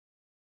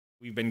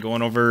We've been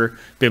going over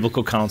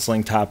biblical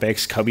counseling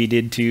topics. Cubby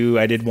did too.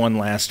 I did one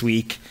last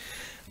week.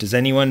 Does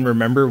anyone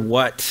remember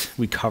what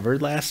we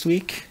covered last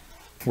week?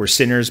 We're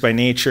sinners by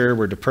nature.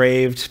 We're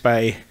depraved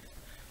by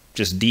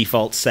just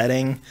default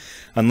setting.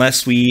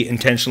 Unless we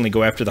intentionally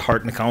go after the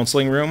heart in the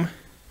counseling room,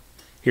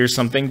 here's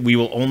something. We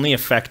will only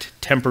affect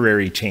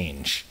temporary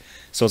change.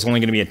 So it's only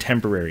going to be a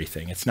temporary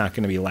thing. It's not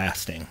going to be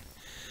lasting.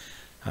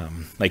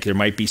 Like there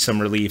might be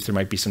some relief, there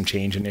might be some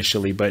change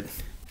initially, but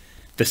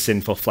the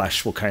sinful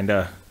flesh will kind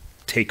of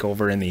take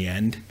over in the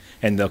end,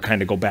 and they'll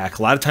kind of go back.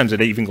 A lot of times it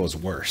even goes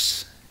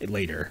worse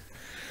later.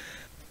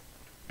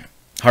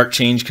 Heart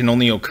change can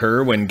only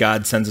occur when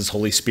God sends his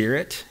Holy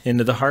Spirit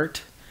into the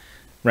heart,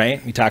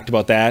 right? We talked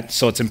about that.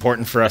 So it's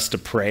important for us to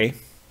pray.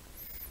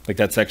 Like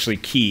that's actually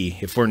key.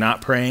 If we're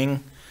not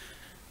praying,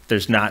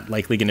 there's not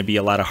likely going to be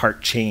a lot of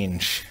heart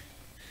change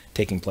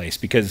taking place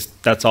because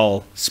that's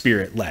all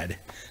spirit led.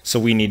 So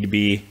we need to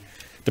be,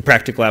 the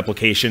practical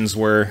applications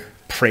were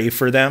pray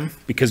for them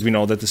because we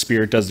know that the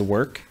Spirit does the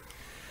work.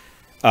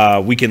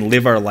 We can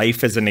live our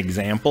life as an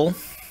example,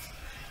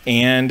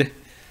 and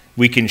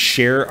we can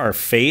share our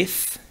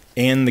faith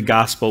and the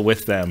gospel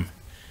with them,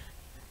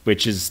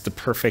 which is the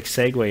perfect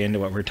segue into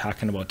what we're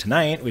talking about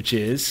tonight, which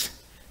is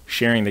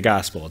sharing the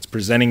gospel. It's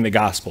presenting the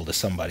gospel to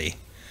somebody.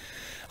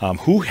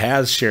 Who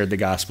has shared the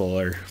gospel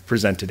or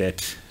presented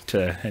it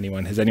to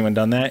anyone? Has anyone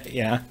done that?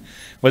 Yeah.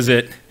 Was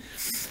it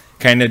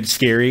kind of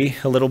scary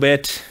a little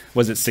bit?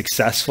 Was it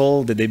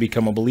successful? Did they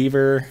become a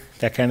believer?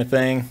 That kind of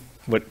thing?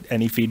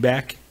 Any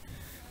feedback?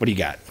 What do you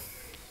got?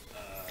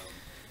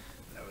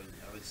 I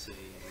would say it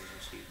was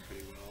received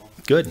pretty well.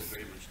 Good.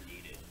 Very much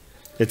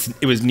needed.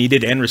 It was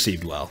needed and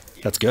received well.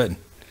 Yeah. That's good.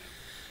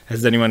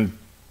 Has anyone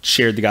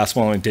shared the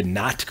gospel and it did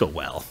not go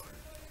well?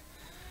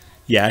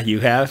 Yeah,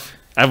 you have?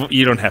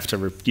 You don't have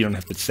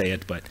to say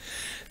it, but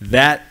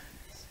that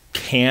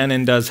can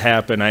and does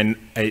happen.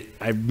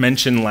 I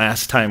mentioned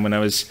last time when I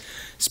was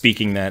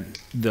speaking that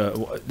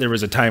there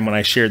was a time when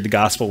I shared the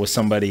gospel with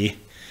somebody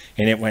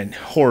and it went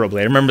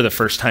horribly. I remember the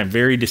first time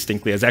very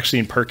distinctly. I was actually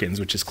in Perkins,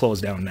 which is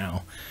closed down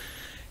now,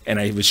 and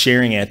I was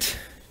sharing it,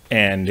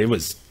 and it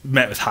was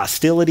met with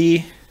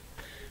hostility,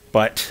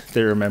 but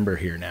they're a member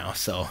here now,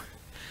 so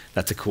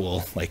that's a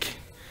cool, like,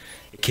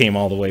 it came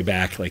all the way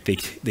back, like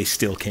they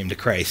still came to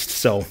Christ.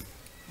 So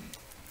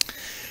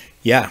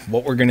yeah,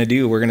 what we're going to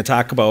do, we're going to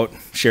talk about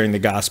sharing the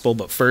gospel,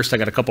 but first I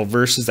got a couple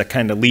verses that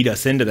kind of lead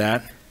us into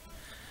that.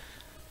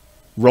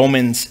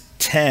 Romans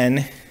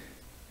 10,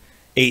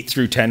 8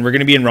 through 10. We're going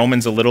to be in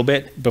Romans a little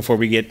bit before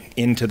we get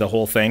into the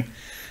whole thing,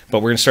 but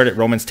we're going to start at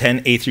Romans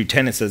 10, 8 through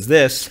 10. It says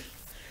this,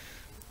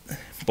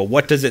 but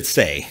what does it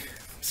say?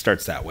 It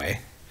starts that way.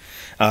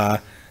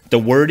 The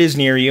word is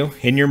near you,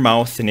 in your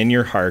mouth and in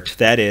your heart.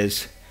 That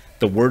is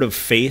the word of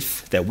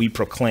faith that we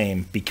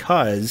proclaim,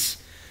 because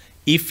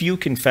if you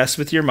confess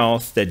with your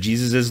mouth that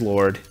Jesus is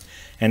Lord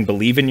and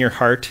believe in your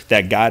heart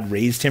that God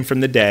raised him from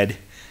the dead,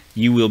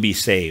 you will be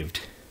saved.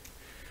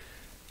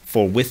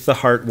 For with the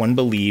heart one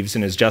believes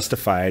and is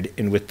justified,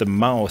 and with the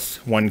mouth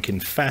one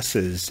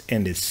confesses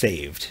and is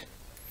saved.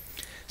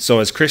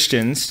 So as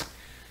Christians,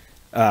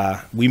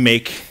 we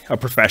make a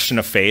profession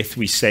of faith.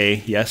 We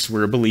say, yes,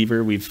 we're a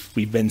believer.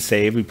 We've been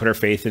saved. We put our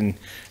faith in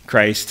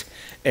Christ.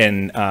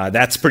 And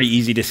that's pretty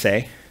easy to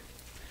say.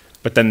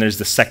 But then there's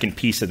the second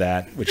piece of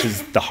that, which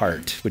is the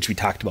heart, which we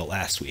talked about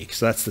last week.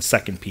 So that's the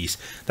second piece.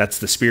 That's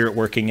the Spirit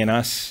working in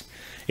us.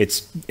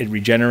 It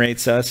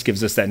regenerates us,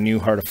 gives us that new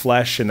heart of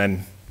flesh, and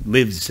then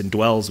lives and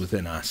dwells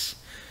within us.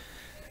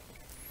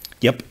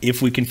 Yep,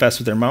 if we confess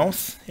with our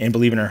mouth and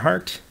believe in our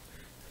heart,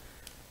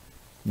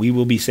 we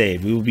will be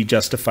saved. We will be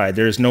justified.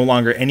 There is no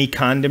longer any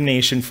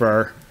condemnation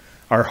for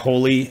our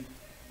holy,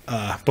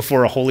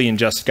 before a holy and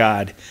just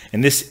God.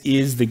 And this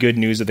is the good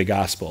news of the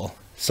gospel.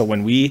 So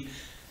when we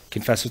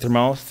confess with our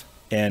mouth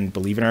and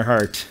believe in our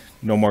heart,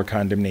 no more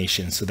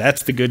condemnation. So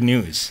that's the good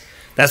news.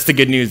 That's the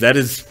good news. That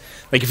is,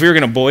 like, if we were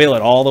going to boil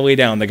it all the way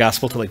down, the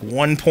gospel to like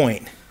one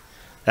point,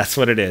 that's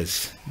what it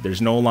is.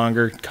 There's no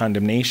longer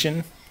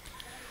condemnation.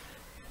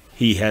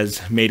 He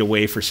has made a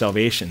way for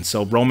salvation.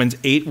 So Romans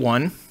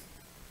 8:1,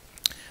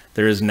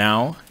 there is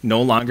now no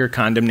longer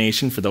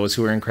condemnation for those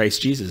who are in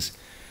Christ Jesus.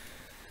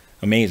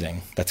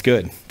 Amazing. That's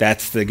good.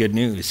 That's the good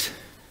news.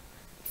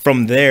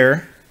 From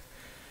there,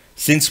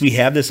 since we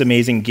have this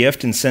amazing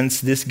gift, and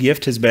since this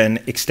gift has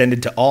been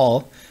extended to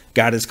all,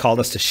 God has called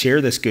us to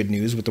share this good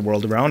news with the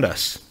world around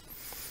us.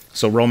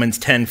 So Romans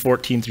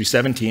 10:14 through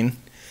 17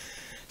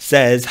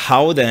 says,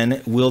 how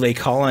then will they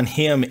call on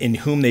him in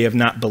whom they have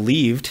not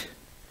believed?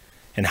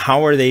 And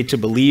how are they to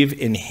believe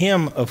in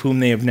him of whom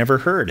they have never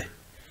heard?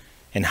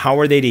 And how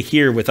are they to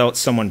hear without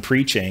someone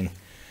preaching?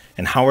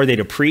 And how are they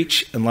to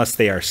preach unless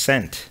they are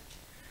sent?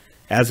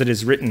 As it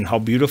is written, how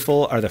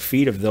beautiful are the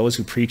feet of those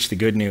who preach the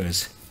good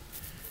news.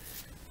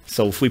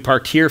 So if we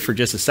parked here for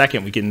just a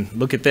second, we can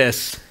look at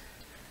this.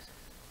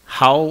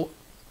 How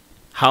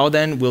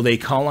then will they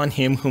call on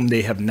him whom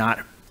they have not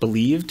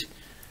believed?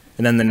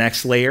 And then the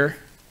next layer,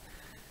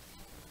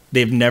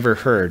 they've never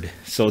heard.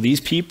 So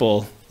these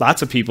people,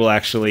 lots of people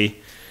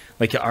actually,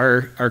 like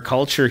our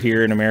culture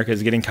here in America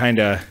is getting kind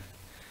of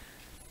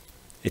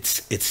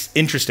It's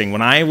interesting.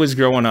 When I was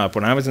growing up,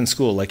 when I was in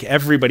school, like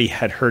everybody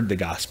had heard the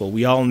gospel.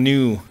 We all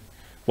knew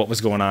what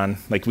was going on.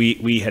 Like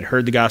we had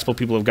heard the gospel,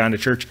 people have gone to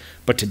church,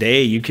 but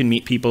today you can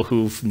meet people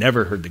who've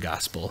never heard the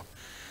gospel.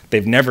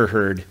 They've never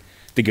heard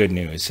the good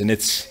news. And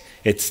it's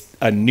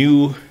a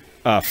new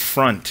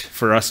front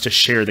for us to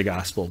share the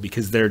gospel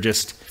because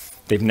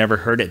they've never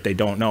heard it. They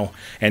don't know.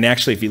 And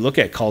actually, if you look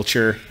at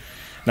culture,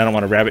 and I don't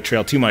want to rabbit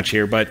trail too much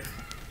here, but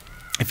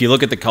if you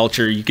look at the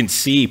culture, you can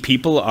see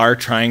people are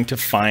trying to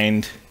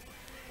find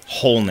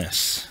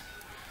wholeness.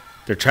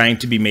 They're trying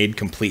to be made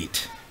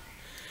complete.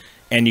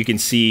 And you can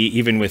see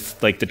even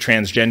with like the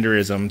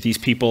transgenderism, these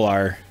people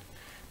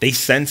they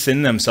sense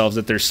in themselves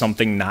that there's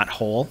something not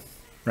whole,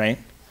 right?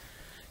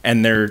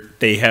 And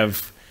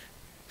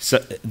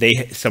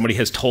somebody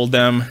has told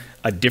them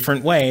a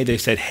different way. They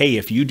said, hey,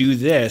 if you do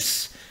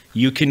this,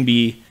 you can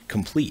be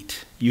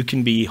complete. You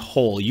can be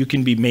whole. You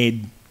can be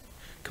made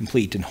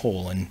complete and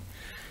whole. And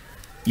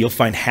you'll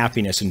find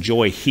happiness and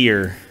joy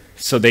here.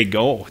 So they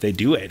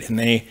do it, and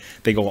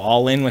they go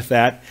all in with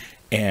that.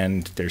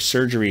 And there's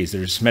surgeries,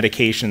 there's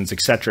medications,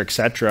 et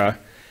cetera,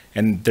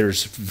 and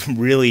there's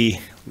really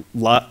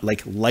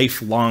like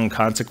lifelong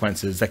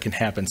consequences that can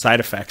happen, side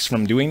effects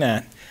from doing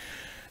that.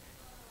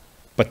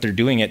 But they're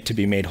doing it to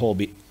be made whole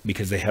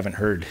because they haven't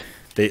heard.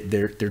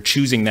 They're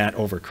choosing that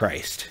over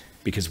Christ,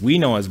 because we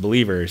know as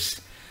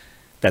believers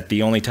that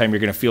the only time you're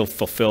going to feel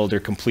fulfilled or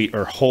complete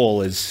or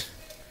whole is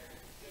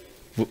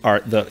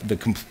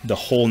the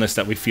wholeness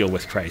that we feel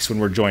with Christ when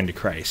we're joined to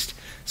Christ.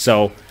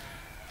 So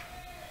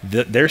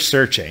they're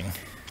searching.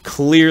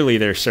 Clearly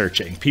they're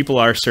searching. People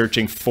are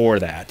searching for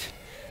that,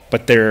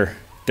 but they're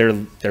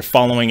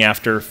following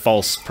after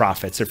false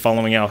prophets. They're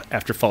following out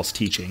after false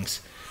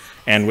teachings,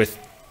 and with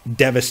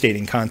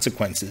devastating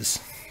consequences.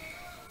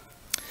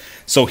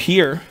 So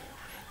here,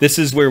 this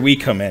is where we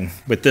come in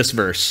with this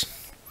verse.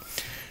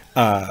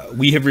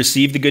 We have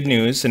received the good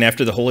news, and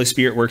after the Holy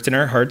Spirit worked in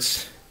our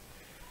hearts,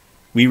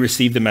 we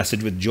received the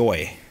message with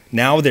joy.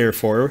 Now,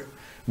 therefore,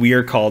 we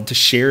are called to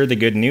share the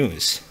good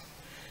news.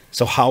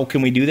 So how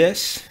can we do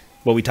this?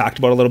 Well, we talked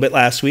about a little bit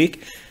last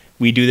week.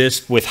 We do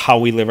this with how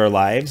we live our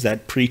lives.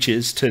 That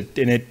preaches to,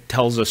 and it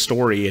tells a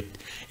story.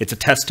 It's a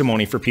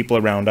testimony for people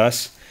around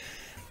us.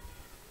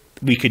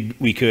 We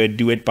could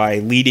do it by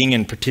leading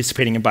and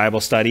participating in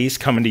Bible studies,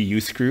 coming to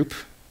youth group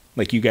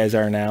like you guys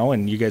are now,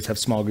 and you guys have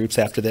small groups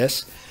after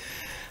this.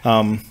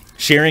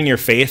 Sharing your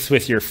faith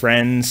with your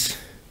friends,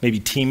 maybe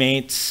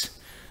teammates,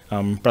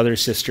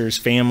 brothers, sisters,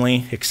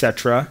 family,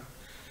 etc.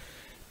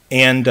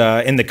 And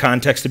in the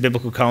context of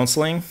biblical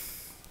counseling,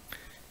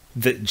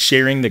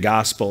 sharing the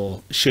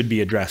gospel should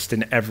be addressed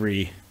in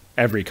every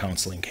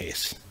counseling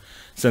case.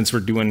 Since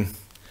we're doing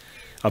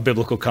a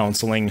biblical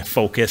counseling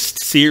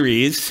focused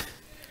series,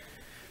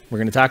 we're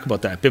going to talk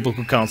about that,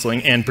 biblical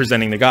counseling and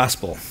presenting the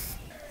gospel.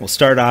 We'll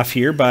start off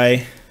here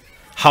by,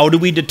 how do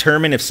we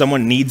determine if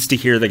someone needs to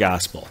hear the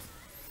gospel?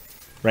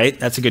 Right?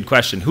 That's a good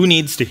question. Who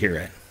needs to hear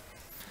it?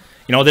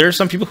 You know, there are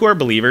some people who are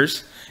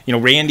believers. You know,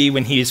 Randy,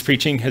 when he is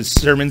preaching his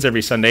sermons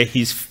every Sunday,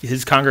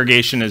 his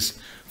congregation is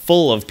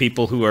full of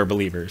people who are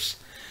believers.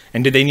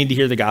 And do they need to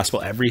hear the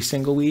gospel every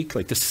single week,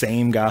 like the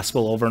same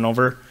gospel over and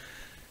over?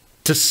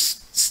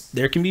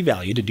 There can be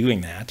value to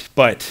doing that,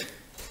 but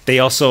they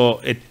also,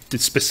 it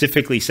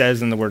specifically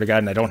says in the Word of God,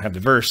 and I don't have the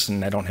verse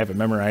and I don't have it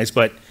memorized,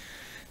 but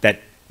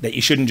that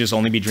you shouldn't just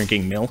only be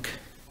drinking milk,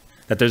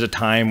 that there's a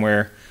time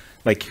where,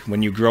 like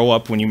when you grow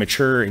up, when you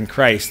mature in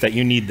Christ, that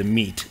you need the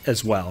meat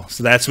as well.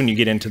 So that's when you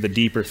get into the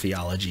deeper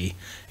theology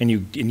and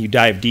you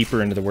dive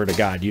deeper into the Word of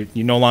God. You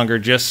no longer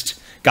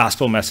just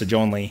gospel message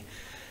only.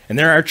 And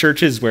there are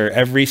churches where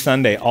every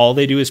Sunday, all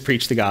they do is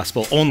preach the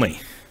gospel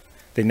only.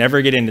 They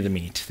never get into the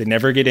meat. They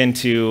never get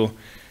into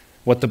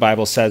what the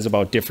Bible says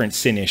about different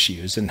sin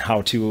issues and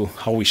how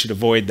we should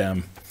avoid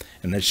them.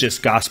 And it's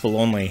just gospel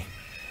only.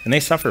 And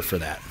they suffer for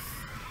that.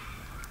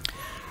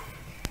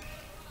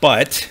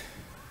 But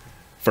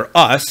for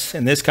us,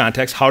 in this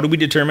context, how do we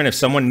determine if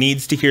someone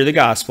needs to hear the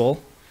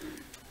gospel?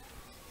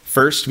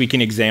 First, we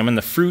can examine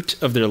the fruit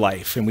of their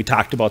life. And we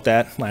talked about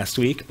that last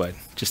week, but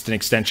just an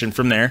extension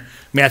from there.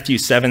 Matthew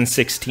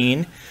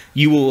 7:16,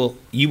 you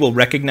will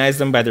recognize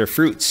them by their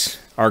fruits.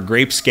 Are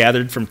grapes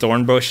gathered from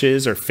thorn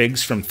bushes or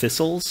figs from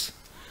thistles?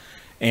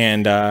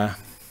 And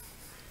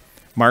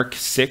Mark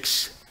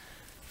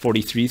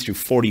 6:43 through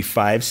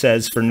 45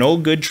 says, for no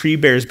good tree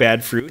bears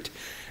bad fruit,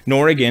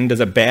 nor again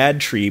does a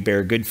bad tree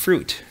bear good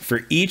fruit.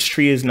 For each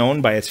tree is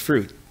known by its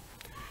fruit.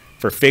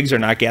 For figs are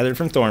not gathered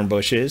from thorn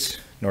bushes,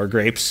 nor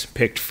grapes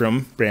picked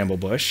from bramble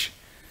bush.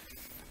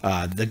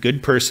 The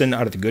good person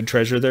out of the good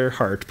treasure of their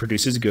heart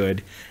produces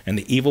good, and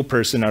the evil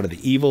person out of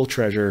the evil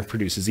treasure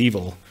produces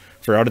evil.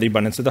 For out of the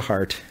abundance of the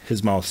heart,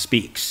 his mouth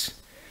speaks.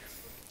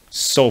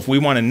 So if we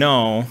want to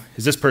know,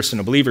 is this person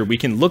a believer, we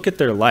can look at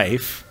their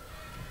life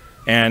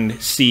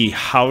and see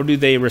how do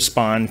they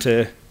respond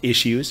to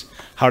issues?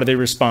 How do they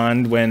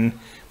respond when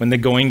the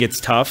going gets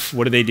tough?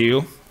 What do they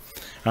do?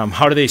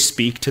 How do they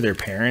speak to their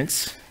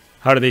parents?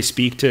 How do they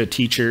speak to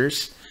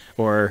teachers?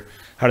 Or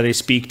how do they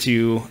speak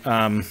to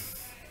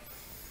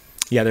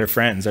Yeah, they're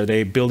friends. Are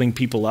they building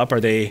people up?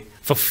 Are they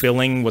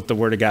fulfilling what the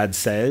Word of God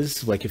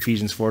says? Like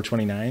Ephesians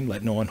 4:29,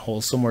 let no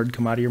unwholesome word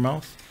come out of your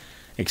mouth,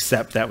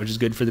 except that which is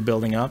good for the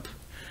building up.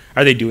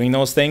 Are they doing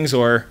those things,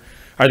 or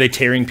are they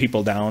tearing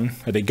people down?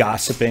 Are they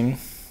gossiping?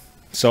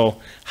 So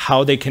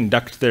how they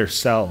conduct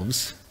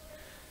themselves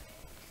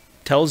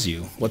tells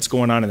you what's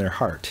going on in their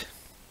heart.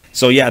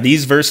 So yeah,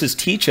 these verses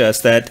teach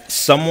us that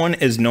someone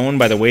is known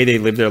by the way they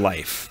live their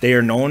life. They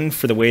are known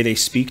for the way they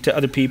speak to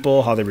other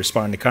people, how they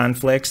respond to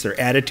conflicts, their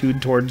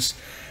attitude towards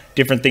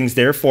different things.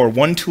 Therefore,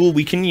 one tool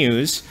we can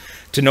use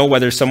to know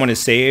whether someone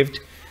is saved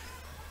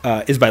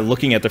is by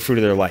looking at the fruit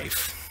of their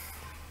life.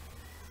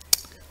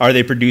 Are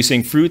they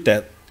producing fruit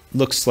that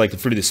looks like the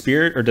fruit of the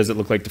Spirit, or does it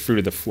look like the fruit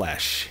of the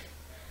flesh?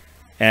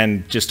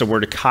 And just a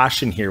word of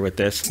caution here with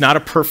this. It's not a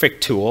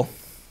perfect tool,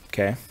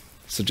 okay?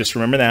 So just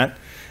remember that.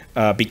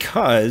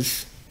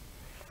 Because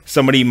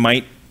somebody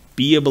might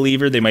be a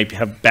believer, they might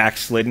have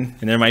backslidden,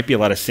 and there might be a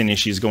lot of sin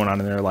issues going on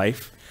in their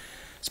life.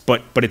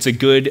 But it's a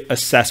good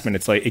assessment.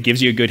 It's like it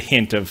gives you a good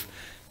hint of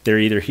they're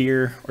either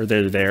here or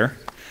they're there.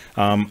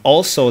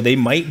 Also, they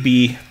might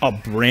be a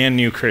brand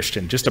new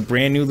Christian, just a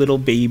brand new little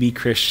baby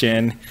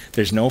Christian.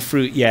 There's no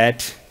fruit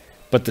yet,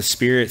 but the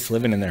Spirit's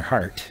living in their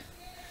heart.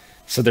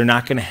 So they're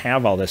not going to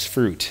have all this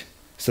fruit.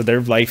 So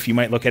their life, you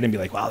might look at it and be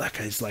like, wow, that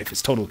guy's life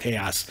is total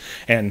chaos.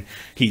 And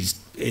he's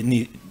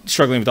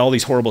struggling with all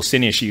these horrible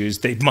sin issues.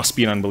 They must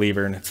be an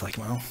unbeliever. And it's like,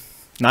 well,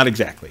 not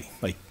exactly.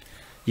 Like,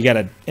 you got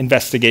to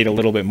investigate a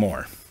little bit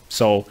more.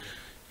 So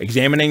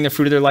examining the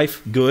fruit of their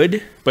life,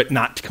 good, but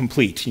not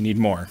complete. You need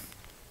more.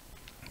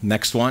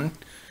 Next one,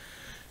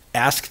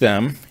 ask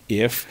them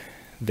if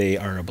they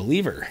are a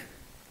believer.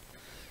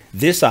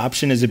 This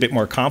option is a bit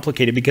more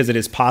complicated because it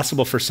is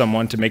possible for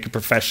someone to make a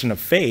profession of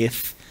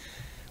faith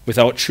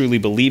without truly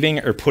believing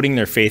or putting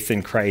their faith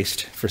in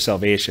Christ for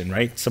salvation,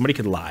 right? Somebody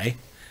could lie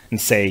and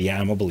say, yeah,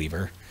 I'm a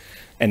believer,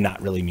 and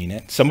not really mean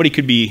it. Somebody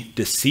could be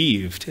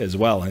deceived as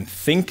well and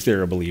think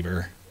they're a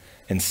believer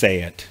and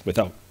say it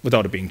without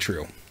it being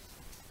true.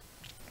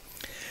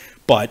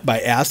 But by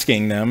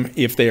asking them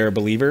if they are a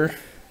believer,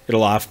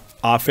 it'll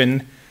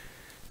often,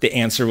 the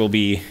answer will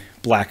be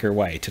black or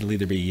white. It'll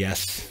either be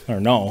yes or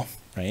no,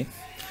 right?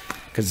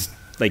 Because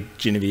like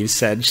Genevieve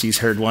said, she's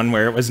heard one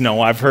where it was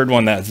no. I've heard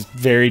one that's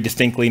very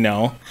distinctly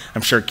no.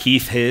 I'm sure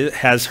Keith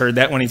has heard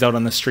that when he's out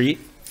on the street,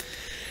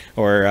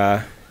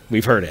 or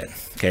we've heard it.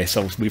 Okay,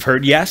 so we've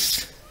heard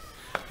yes,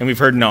 and we've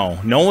heard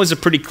no. No is a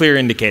pretty clear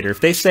indicator.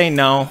 If they say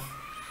no,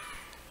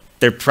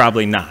 they're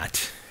probably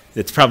not.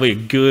 It's probably a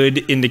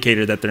good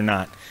indicator that they're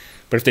not.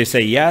 But if they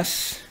say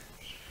yes,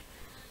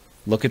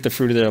 look at the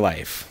fruit of their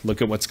life.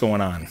 Look at what's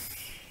going on.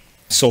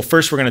 So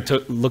first we're going to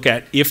look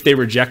at if they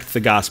reject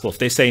the gospel. If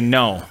they say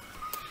no,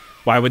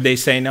 why would they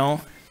say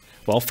no?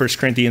 Well, 1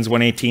 Corinthians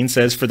 1:18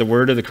 says, for the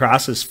word of the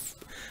cross is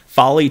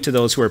folly to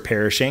those who are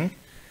perishing.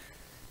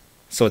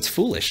 So it's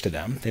foolish to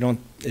them.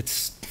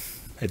 It's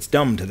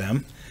dumb to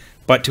them.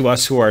 But to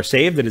us who are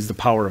saved, it is the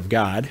power of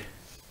God.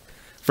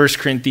 1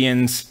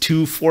 Corinthians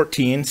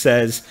 2:14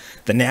 says,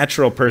 the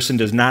natural person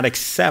does not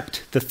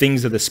accept the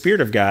things of the Spirit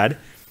of God,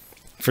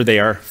 for they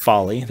are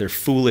folly. They're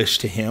foolish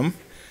to him.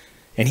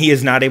 And he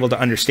is not able to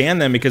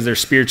understand them because they're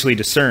spiritually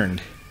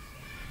discerned.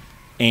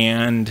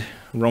 And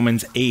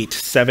Romans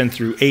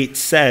 8:7-8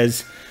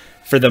 says,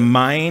 for the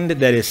mind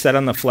that is set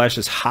on the flesh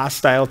is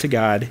hostile to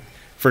God,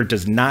 for it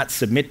does not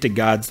submit to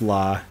God's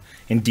law.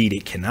 Indeed,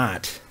 it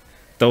cannot.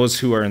 Those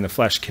who are in the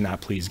flesh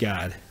cannot please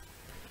God.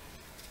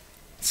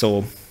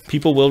 So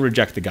people will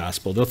reject the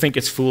gospel. They'll think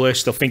it's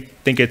foolish. They'll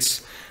think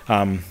it's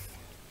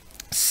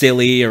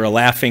silly or a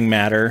laughing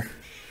matter.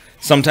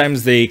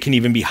 Sometimes they can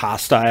even be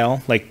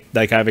hostile, like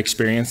I've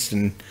experienced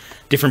and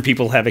different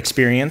people have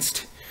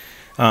experienced.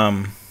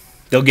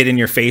 They'll get in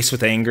your face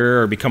with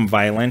anger or become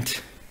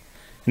violent.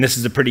 And this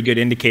is a pretty good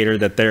indicator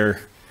that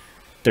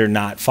they're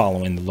not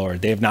following the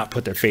Lord. They have not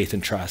put their faith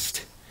and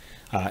trust.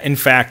 In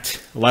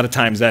fact, a lot of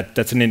times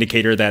that's an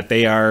indicator that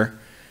they are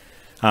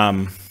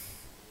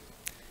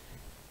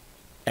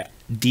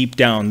deep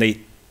down,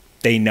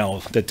 they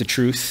know that the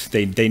truth,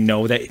 they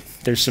know that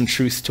there's some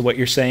truth to what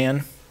you're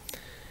saying,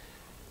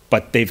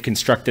 but they've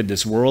constructed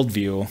this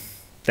worldview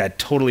that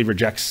totally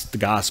rejects the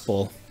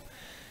gospel,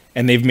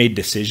 and they've made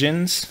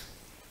decisions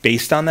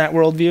based on that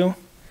worldview.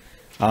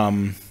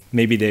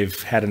 Maybe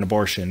they've had an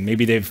abortion.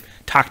 Maybe they've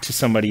talked to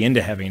somebody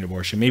into having an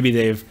abortion. Maybe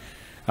they've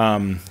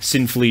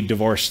sinfully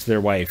divorced their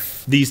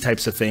wife. These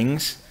types of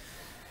things.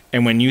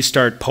 And when you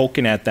start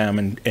poking at them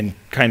and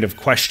kind of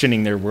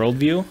questioning their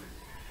worldview,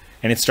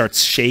 and it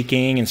starts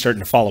shaking and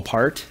starting to fall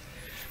apart,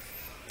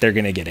 they're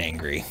going to get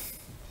angry.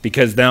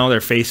 Because now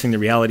they're facing the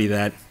reality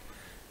that,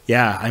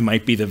 yeah, I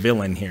might be the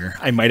villain here.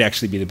 I might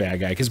actually be the bad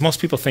guy. Because most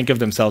people think of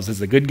themselves as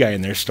the good guy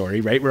in their story,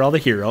 right? We're all the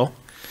hero,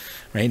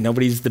 right?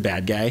 Nobody's the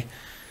bad guy.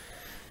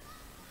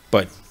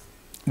 But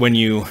when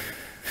you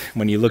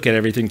look at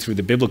everything through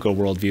the biblical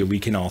worldview, we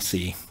can all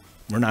see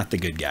we're not the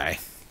good guy,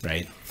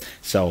 right?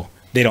 So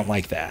they don't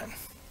like that,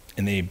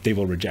 and they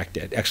will reject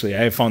it. Actually,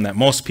 I have found that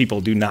most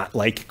people do not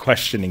like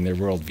questioning their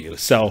worldview.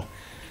 So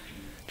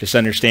just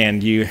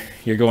understand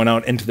you're going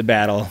out into the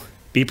battle,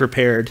 Be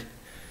prepared.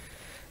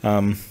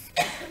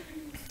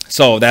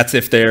 So that's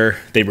if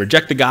they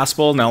reject the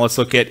gospel. Now let's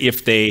look at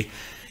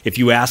if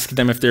you ask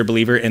them if they're a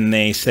believer and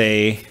they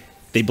say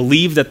they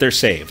believe that they're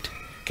saved.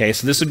 Okay,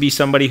 so this would be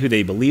somebody who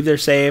they believe they're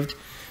saved,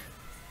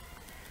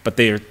 but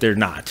they're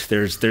not.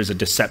 There's a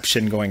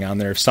deception going on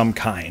there of some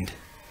kind.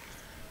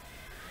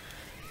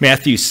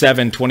 Matthew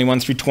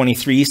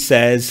 7:21-23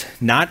 says,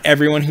 "Not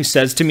everyone who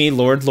says to me,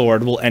 'Lord,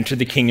 Lord,' will enter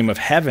the kingdom of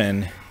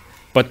heaven,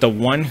 but the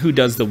one who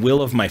does the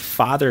will of my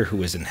Father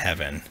who is in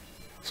heaven."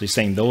 So he's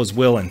saying those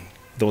will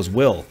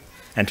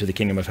enter the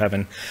kingdom of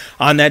heaven.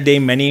 "On that day,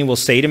 many will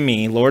say to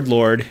me, 'Lord,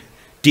 Lord,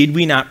 did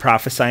we not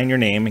prophesy in your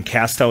name and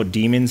cast out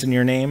demons in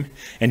your name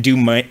and do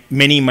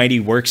many mighty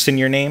works in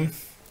your name?'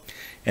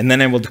 And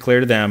then I will declare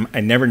to them,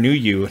 'I never knew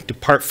you.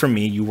 Depart from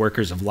me, you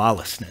workers of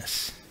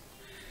lawlessness.'"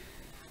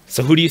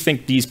 So who do you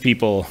think these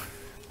people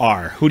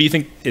are? Who do you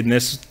think in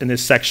this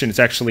section, it's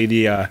actually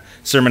the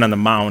Sermon on the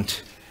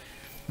Mount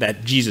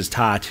that Jesus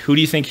taught. Who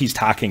do you think he's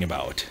talking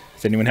about?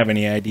 Does anyone have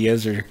any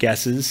ideas or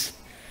guesses?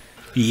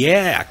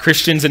 Yeah,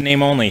 Christians in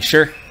name only,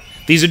 sure.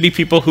 These would be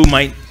people who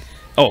might,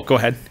 oh, go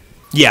ahead.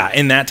 Yeah,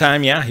 in that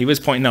time, yeah, he was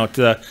pointing out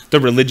the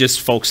religious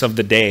folks of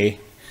the day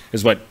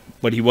is what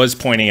he was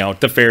pointing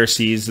out, the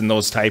Pharisees and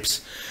those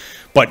types.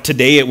 But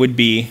today it would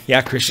be,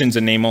 yeah, Christians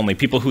in name only,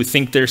 people who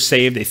think they're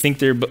saved, they think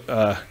they're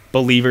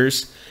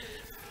believers,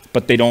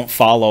 but they don't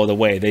follow the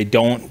way. They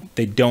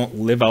don't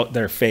live out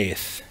their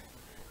faith.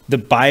 The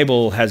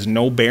Bible has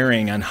no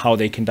bearing on how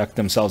they conduct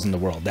themselves in the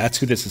world. That's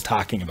who this is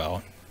talking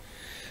about.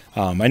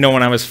 I know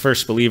when I was a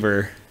first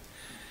believer,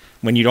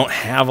 when you don't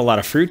have a lot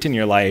of fruit in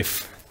your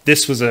life,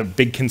 this was a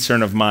big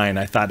concern of mine.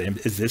 I thought,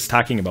 is this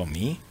talking about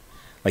me?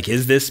 Like,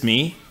 is this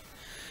me?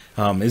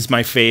 Is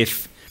my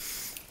faith,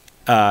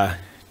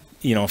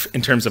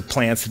 in terms of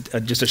plants,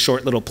 just a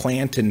short little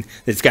plant and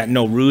it's got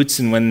no roots,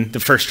 and when the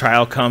first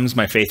trial comes,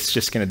 my faith's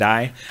just going to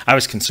die? I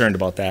was concerned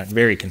about that,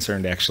 very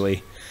concerned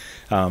actually.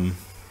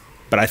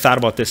 But I thought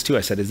about this too.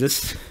 I said, is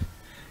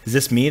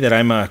this me, that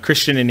I'm a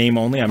Christian in name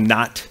only? I'm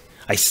not.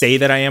 I say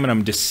that I am, and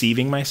I'm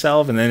deceiving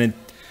myself, and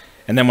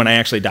then when I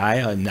actually die,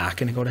 I'm not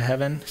going to go to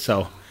heaven.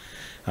 So,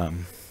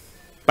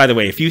 by the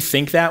way, if you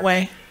think that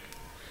way,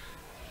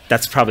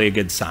 that's probably a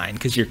good sign,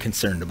 because you're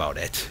concerned about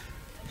it,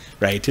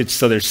 right?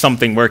 So there's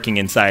something working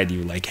inside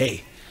you, like,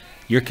 hey,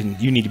 you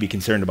need to be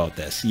concerned about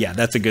this. Yeah,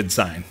 that's a good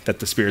sign that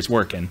the Spirit's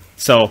working.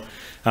 So,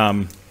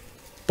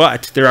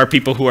 but there are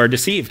people who are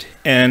deceived,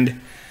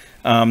 and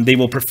they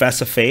will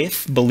profess a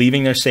faith,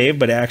 believing they're saved,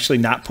 but actually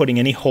not putting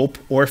any hope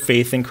or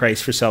faith in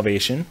Christ for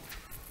salvation.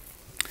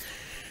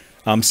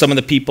 Some of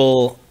the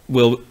people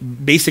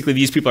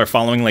these people are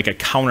following like a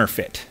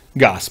counterfeit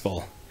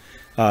gospel.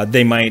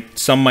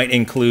 Some might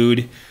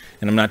include,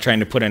 and I'm not trying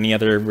to put any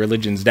other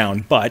religions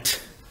down,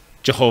 but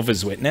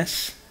Jehovah's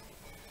Witness,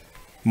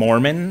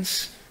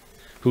 Mormons,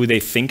 who they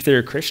think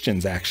they're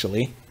Christians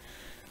actually.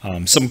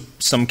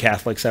 Some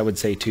Catholics, I would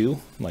say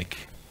too, like,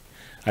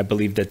 I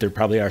believe that there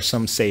probably are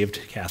some saved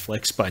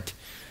Catholics, but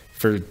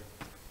for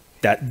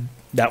that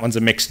one's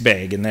a mixed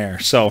bag in there.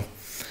 So,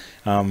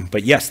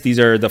 but yes, these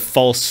are the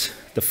false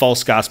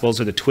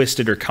gospels, or the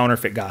twisted or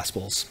counterfeit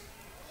gospels.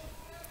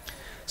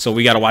 So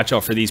we got to watch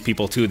out for these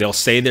people too. They'll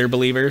say they're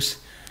believers,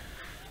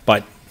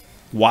 but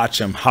watch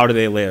them. How do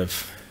they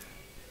live?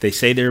 They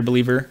say they're a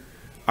believer.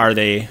 Are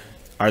they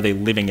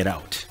living it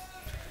out?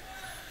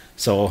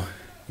 So,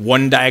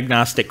 one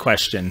diagnostic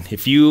question.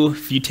 If you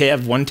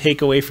have one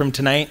takeaway from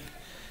tonight,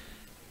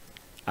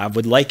 I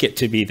would like it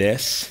to be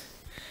this.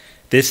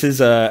 This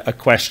is a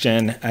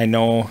question I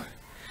know,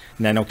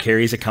 and I know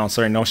Carrie's a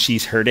counselor. I know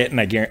she's heard it,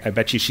 and I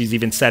bet you she's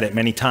even said it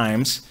many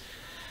times.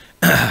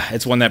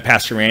 It's one that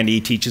Pastor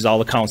Randy teaches all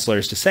the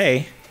counselors to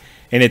say,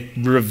 and it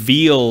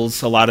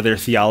reveals a lot of their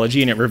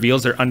theology, and it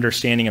reveals their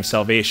understanding of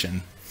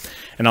salvation.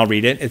 And I'll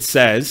read it. It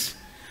says,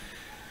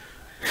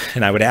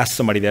 and I would ask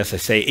somebody this, I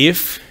say,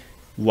 if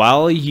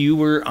while you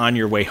were on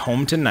your way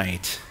home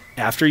tonight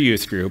after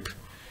youth group,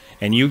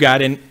 and you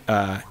got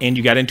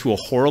into a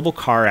horrible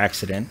car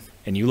accident,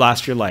 and you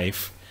lost your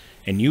life,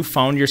 and you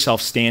found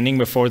yourself standing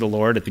before the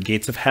Lord at the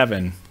gates of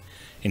heaven,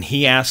 and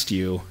he asked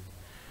you,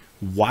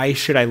 why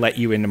should I let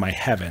you into my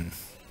heaven?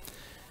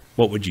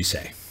 What would you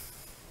say?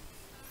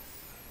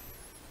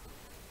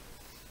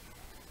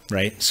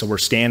 Right? So we're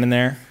standing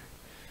there,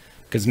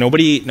 because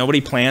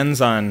nobody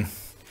plans on,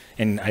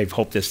 and I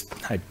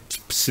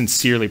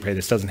sincerely pray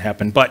this doesn't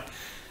happen, but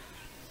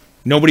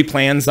nobody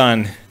plans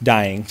on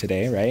dying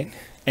today, right?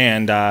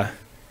 And,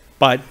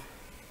 but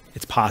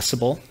it's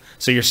possible.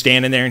 So you're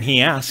standing there and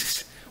he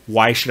asks,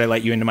 why should I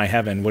let you into my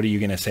heaven? What are you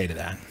going to say to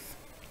that?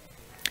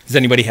 Does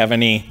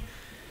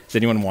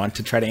anyone want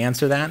to try to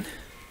answer that?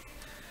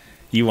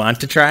 You want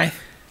to try?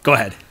 Go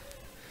ahead.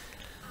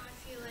 I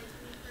feel like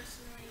me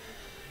personally,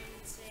 I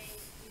would say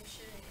you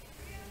shouldn't.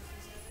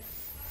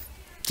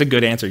 It's a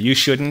good answer. You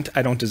shouldn't.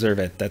 I don't deserve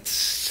it.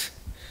 That's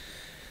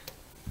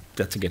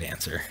a good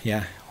answer.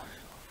 Yeah.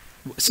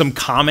 Some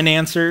common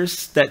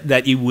answers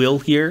that you will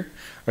hear,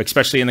 or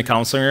especially in the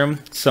counseling room,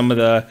 some of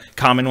the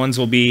common ones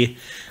will be,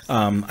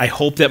 I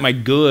hope that my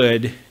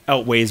good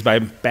outweighs my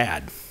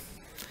bad.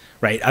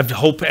 right? I've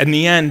hope in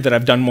the end that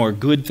I've done more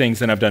good things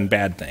than I've done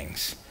bad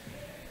things.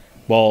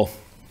 Well,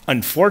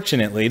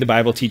 unfortunately, the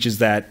Bible teaches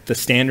that the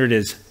standard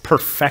is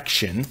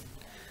perfection.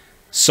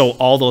 So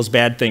all those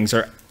bad things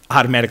are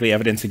automatically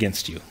evidence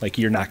against you. Like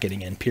you're not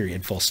getting in,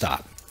 period, full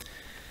stop.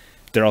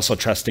 They're also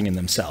trusting in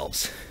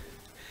themselves.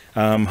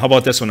 How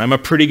about this one? I'm a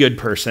pretty good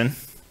person.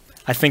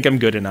 I think I'm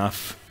good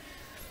enough.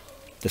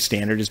 The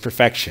standard is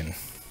perfection,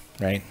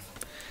 right?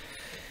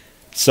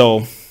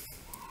 So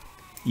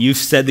you've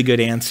said the good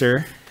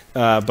answer,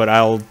 but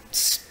I'll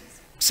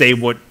say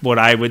what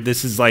I would,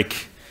 this is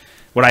like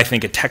what I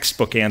think a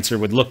textbook answer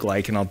would look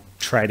like, and I'll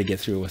try to get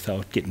through it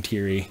without getting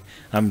teary.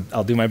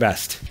 I'll do my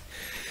best.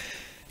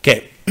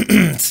 Okay,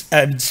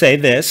 I'd say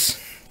this.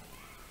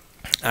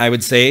 I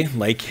would say,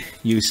 like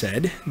you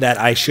said, that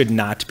I should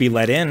not be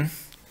let in.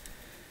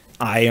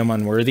 I am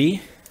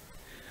unworthy.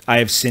 I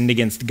have sinned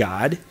against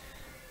God,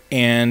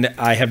 and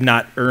I have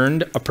not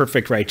earned a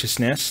perfect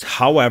righteousness.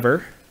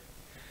 However,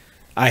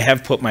 I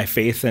have put my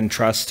faith and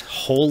trust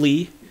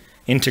wholly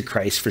into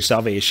Christ for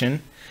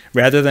salvation.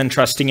 Rather than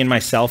trusting in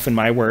myself and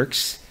my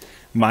works,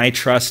 my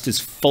trust is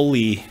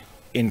fully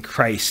in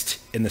Christ,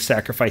 in the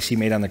sacrifice he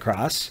made on the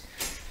cross,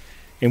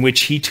 in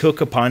which he took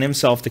upon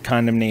himself the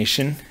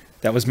condemnation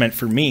that was meant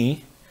for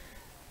me,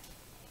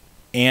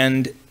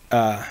 and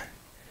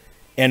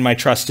my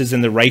trust is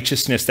in the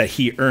righteousness that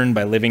he earned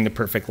by living the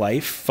perfect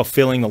life,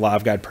 fulfilling the law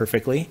of God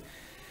perfectly.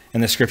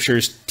 And the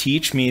scriptures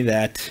teach me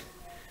that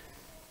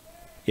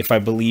if I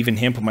believe in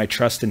him, put my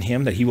trust in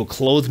him, that he will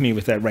clothe me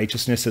with that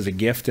righteousness as a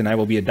gift, and I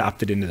will be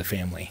adopted into the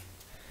family.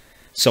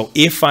 So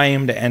if I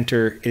am to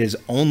enter, it is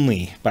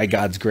only by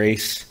God's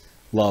grace,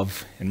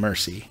 love, and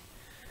mercy.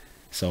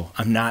 So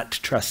I'm not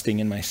trusting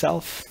in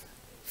myself,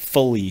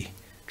 fully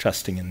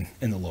trusting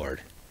in the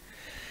Lord.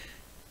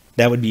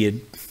 That would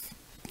be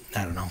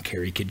I don't know,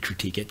 Carrie could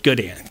critique it. Good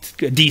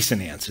answer, a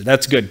decent answer.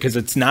 That's good, because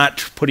it's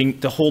not putting,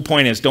 the whole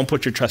point is don't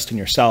put your trust in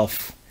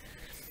yourself.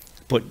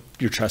 Put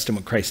your trust in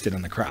what Christ did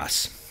on the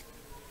cross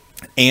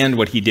and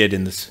what he did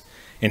in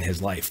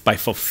his life by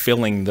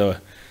fulfilling the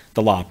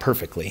law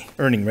perfectly,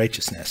 earning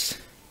righteousness.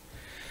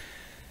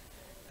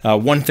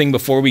 One thing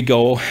before we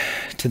go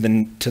to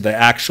the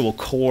actual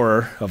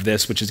core of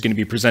this, which is going to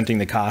be presenting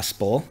the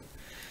gospel,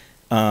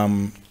 I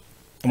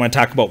want to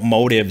talk about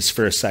motives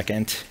for a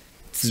second.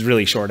 This is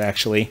really short,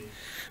 actually.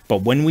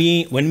 But when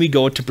we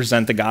go to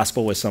present the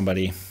gospel with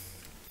somebody,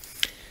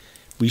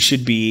 we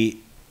should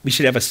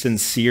have a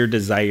sincere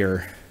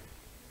desire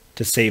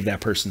to save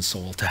that person's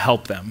soul, to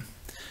help them.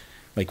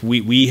 Like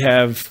we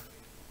have,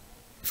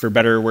 for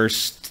better or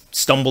worse,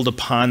 stumbled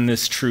upon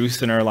this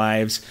truth in our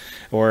lives,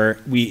 or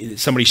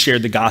somebody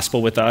shared the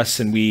gospel with us,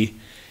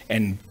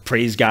 and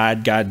praise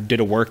God, God did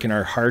a work in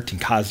our heart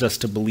and caused us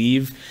to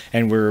believe,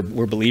 and we're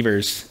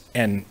believers,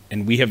 and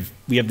we have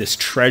this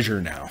treasure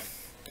now.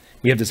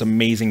 We have this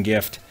amazing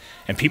gift,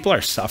 and people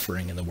are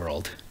suffering in the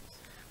world.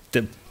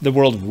 The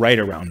world right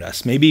around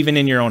us, maybe even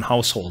in your own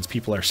households,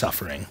 people are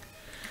suffering.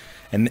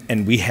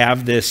 And we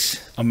have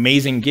this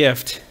amazing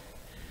gift.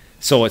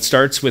 So it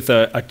starts with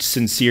a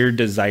sincere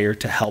desire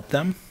to help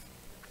them.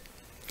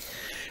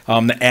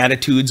 The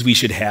attitudes we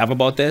should have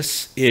about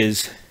this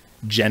is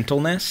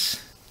gentleness.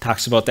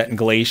 Talks about that in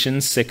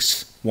Galatians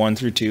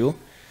 6:1-2.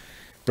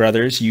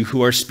 Brothers, you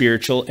who are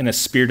spiritual, in a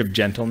spirit of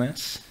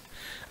gentleness.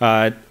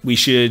 We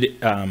should...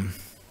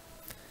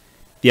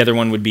 The other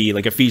one would be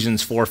like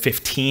Ephesians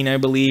 4:15, I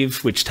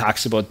believe, which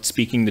talks about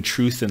speaking the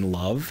truth in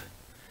love.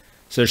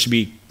 So it should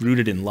be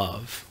rooted in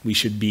love. It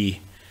shouldn't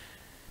be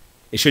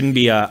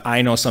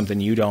I know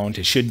something you don't.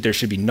 There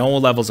should be no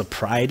levels of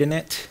pride in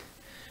it.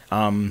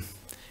 And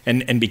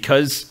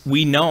because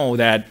we know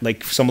that,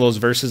 like some of those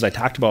verses I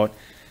talked about,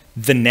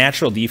 the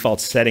natural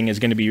default setting is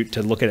going to be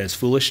to look at it as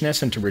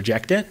foolishness and to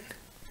reject it.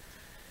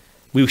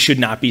 We should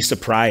not be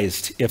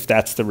surprised if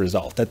that's the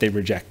result, that they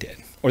reject it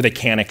or they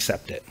can't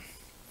accept it.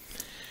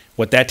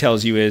 What that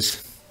tells you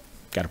is,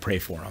 got to pray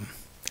for them.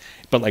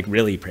 But like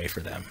really pray for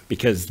them,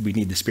 because we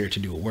need the Spirit to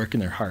do a work in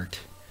their heart.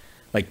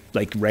 Like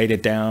write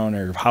it down,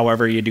 or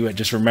however you do it.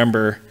 Just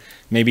remember,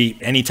 maybe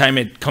anytime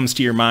it comes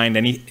to your mind,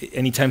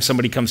 anytime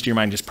somebody comes to your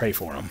mind, just pray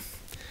for them.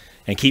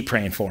 And keep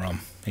praying for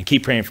them. And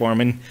keep praying for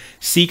them. And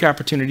seek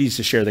opportunities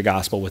to share the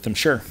gospel with them,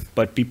 sure.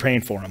 But be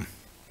praying for them.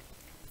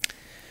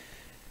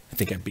 I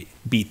think I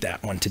beat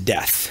that one to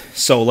death.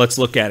 So let's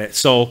look at it.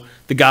 So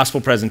the gospel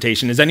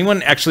presentation. Has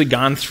anyone actually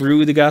gone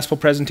through the gospel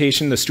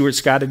presentation, the Stuart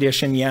Scott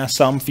edition? Yeah,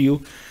 some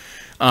few.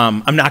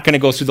 I'm not going to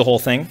go through the whole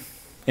thing.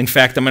 In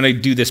fact, I'm going to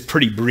do this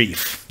pretty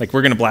brief. Like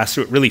we're going to blast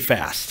through it really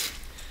fast,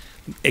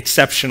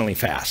 exceptionally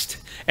fast.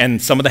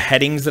 And some of the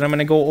headings that I'm going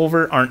to go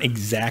over aren't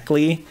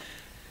exactly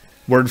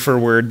word for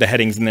word the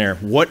headings in there.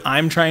 What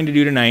I'm trying to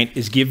do tonight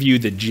is give you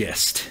the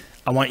gist.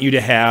 I want you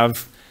to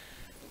have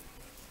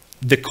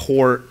the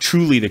core,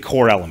 truly the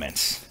core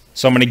elements.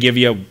 So I'm going to give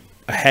you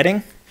a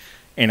heading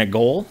and a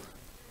goal.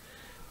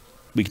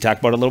 We can talk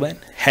about it a little bit.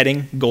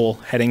 Heading, goal,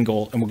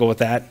 and we'll go with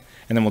that.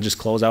 And then we'll just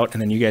close out,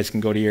 and then you guys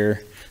can go to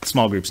your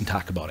small groups and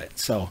talk about it.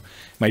 So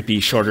it might be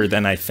shorter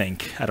than I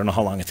think. I don't know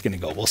how long it's going to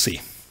go. We'll see.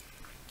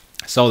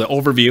 So the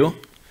overview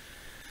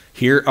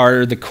Here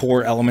are the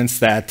core elements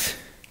that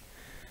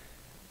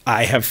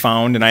I have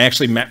found, and I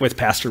actually met with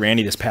Pastor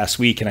Randy this past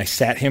week, and I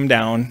sat him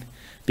down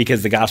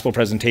because the gospel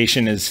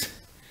presentation is,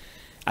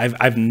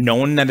 I've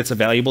known that it's a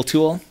valuable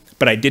tool,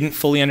 but I didn't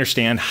fully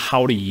understand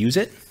how to use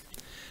it.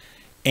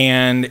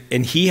 And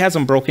he has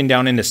them broken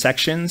down into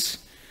sections,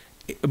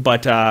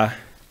 but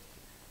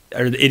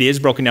or it is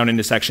broken down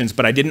into sections,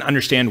 but I didn't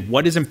understand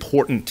what is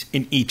important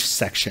in each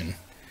section.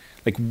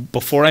 Like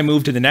before I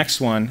move to the next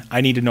one,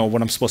 I need to know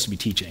what I'm supposed to be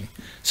teaching.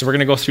 So we're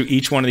going to go through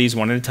each one of these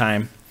one at a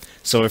time.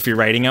 So if you're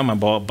writing them,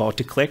 I'm about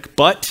to click,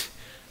 but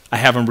I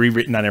have them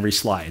rewritten on every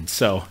slide.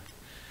 So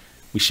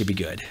we should be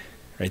good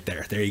right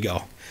there. There you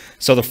go.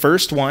 So the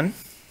first one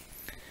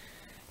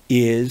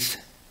is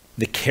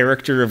the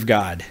character of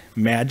God,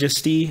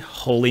 majesty,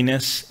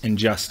 holiness, and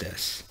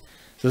justice.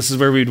 So this is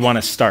where we'd want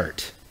to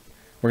start.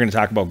 We're going to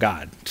talk about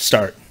God to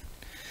start.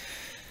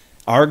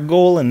 Our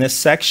goal in this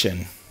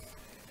section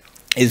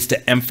is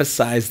to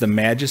emphasize the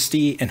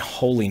majesty and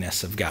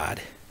holiness of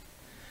God.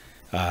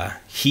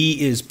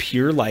 He is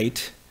pure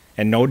light,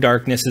 and no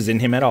darkness is in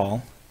him at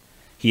all.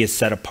 He is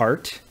set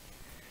apart.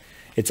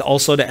 It's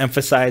also to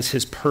emphasize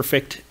his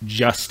perfect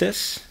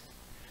justice.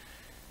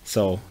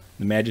 So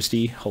the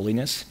majesty,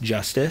 holiness,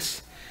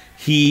 justice.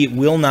 He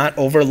will not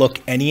overlook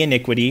any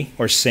iniquity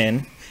or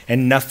sin,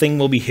 and nothing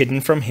will be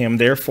hidden from him.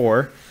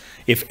 Therefore,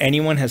 if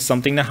anyone has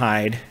something to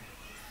hide,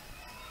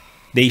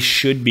 they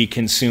should be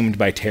consumed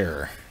by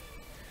terror.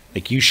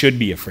 Like you should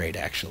be afraid,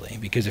 actually,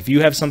 because if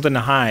you have something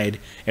to hide,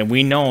 and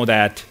we know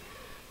that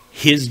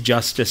his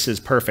justice is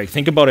perfect.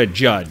 Think about a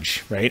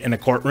judge, right, in a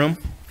courtroom.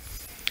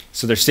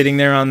 So they're sitting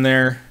there on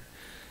their,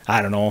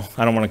 I don't know,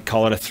 I don't want to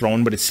call it a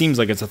throne, but it seems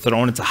like it's a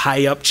throne. It's a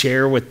high up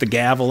chair with the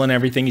gavel and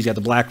everything. He's got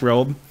the black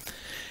robe.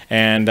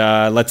 And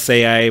let's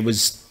say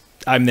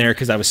I'm there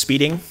because I was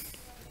speeding.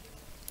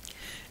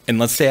 And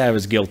let's say I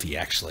was guilty,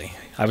 actually.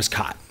 I was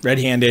caught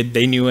red-handed.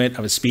 They knew it.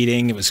 I was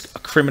speeding. It was a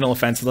criminal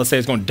offense. Let's say I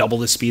was going double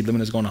the speed limit.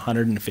 I was going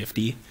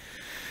 150.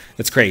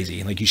 That's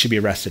crazy. Like, you should be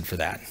arrested for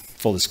that.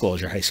 Full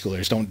disclosure, high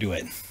schoolers, don't do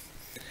it.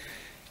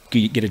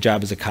 You get a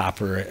job as a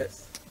cop or a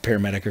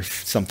paramedic or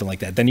something like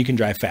that. Then you can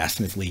drive fast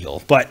and it's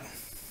legal. But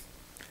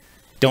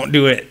don't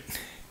do it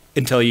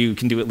until you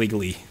can do it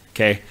legally,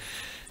 okay?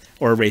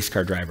 Or a race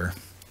car driver.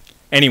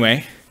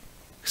 Anyway,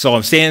 so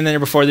I'm standing there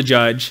before the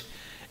judge,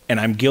 and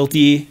I'm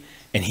guilty,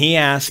 and he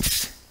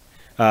asks,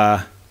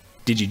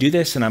 did you do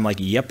this? And I'm like,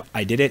 yep,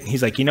 I did it. And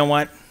he's like, you know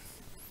what?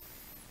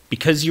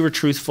 Because you were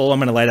truthful, I'm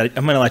gonna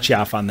let you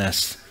off on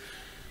this.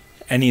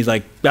 And he's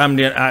like,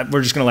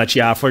 we're just gonna let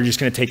you off. We're just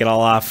gonna take it all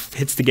off.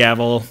 Hits the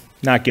gavel,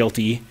 not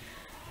guilty.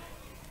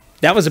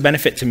 That was a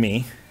benefit to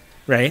me,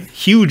 right?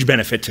 Huge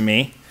benefit to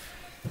me.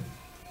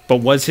 But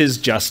was his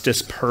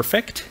justice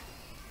perfect?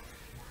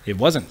 It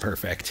wasn't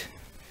perfect.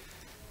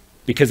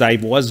 Because I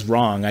was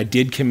wrong. I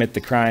did commit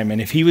the crime.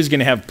 And if he was going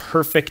to have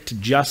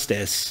perfect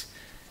justice,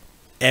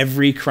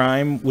 every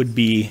crime would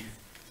be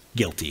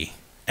guilty.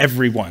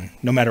 Everyone,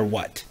 no matter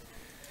what.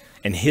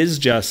 And his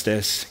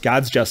justice,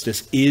 God's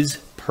justice, is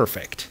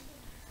perfect.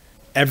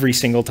 Every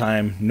single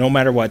time, no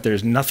matter what.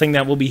 There's nothing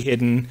that will be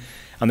hidden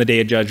on the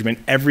day of judgment.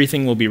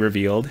 Everything will be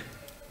revealed.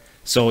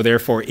 So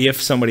therefore,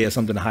 if somebody has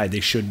something to hide,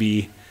 there should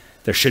be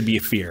a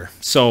fear.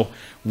 So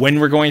when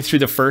we're going through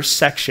the first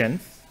section,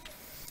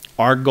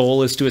 our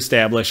goal is to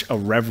establish a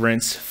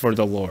reverence for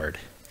the Lord.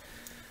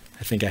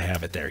 I think I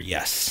have it there.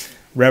 Yes.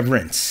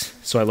 Reverence.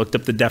 So I looked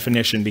up the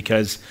definition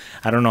because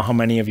I don't know how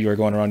many of you are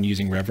going around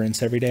using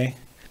reverence every day.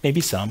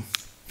 Maybe some.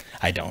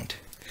 I don't.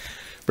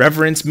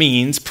 Reverence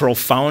means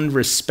profound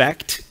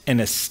respect and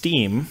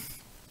esteem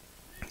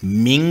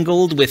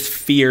mingled with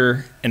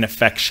fear and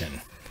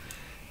affection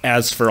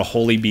as for a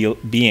holy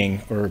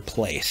being or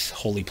place,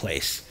 holy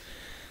place.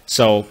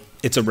 So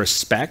it's a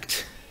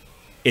respect.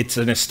 It's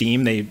an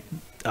esteem. They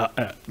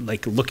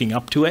like looking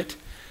up to it,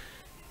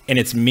 and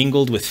it's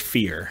mingled with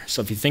fear.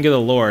 So if you think of the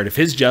Lord, if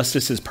his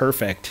justice is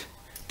perfect,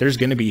 there's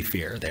going to be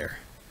fear there.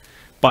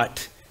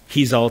 But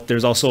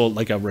there's also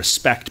like a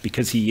respect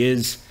because he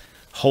is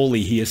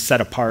holy, he is set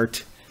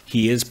apart,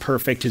 he is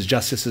perfect, his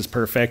justice is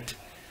perfect.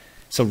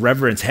 So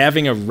reverence,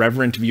 having a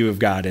reverent view of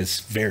God is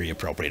very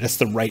appropriate. That's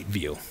the right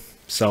view.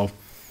 So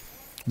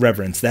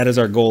reverence, that is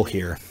our goal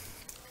here.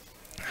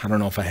 I don't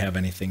know if I have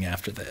anything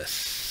after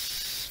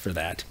this for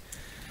that.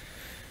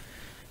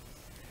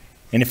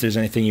 And if there's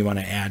anything you want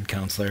to add,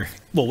 counselor,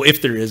 well,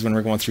 if there is when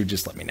we're going through,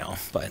 just let me know.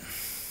 But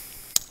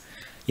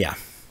yeah,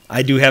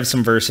 I do have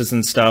some verses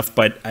and stuff,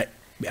 but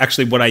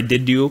actually what I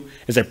did do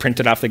is I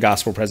printed off the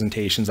gospel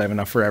presentations. I have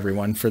enough for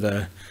everyone for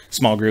the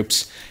small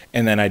groups.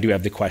 And then I do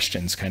have the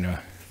questions kind of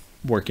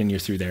working you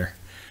through there.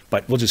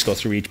 But we'll just go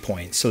through each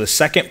point. So the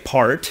second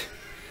part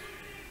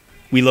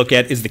we look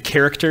at is the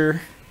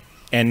character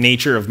and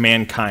nature of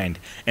mankind.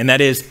 And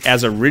that is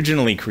as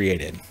originally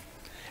created.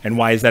 And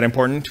why is that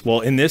important?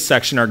 Well, in this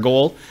section, our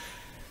goal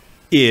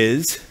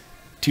is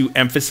to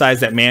emphasize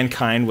that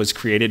mankind was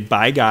created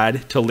by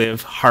God to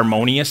live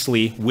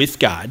harmoniously with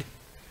God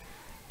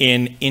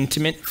in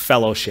intimate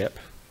fellowship.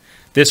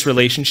 This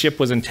relationship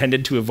was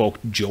intended to evoke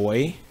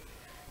joy,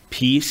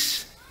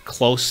 peace,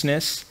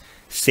 closeness,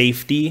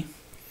 safety,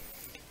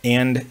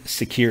 and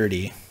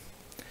security.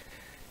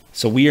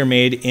 So we are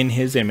made in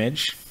his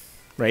image,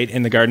 right?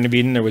 In the Garden of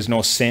Eden, there was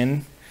no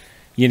sin.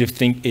 You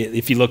think,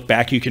 if you look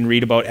back, you can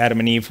read about Adam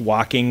and Eve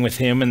walking with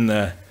him in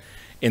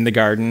the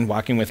garden,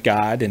 walking with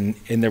God, and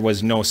there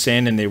was no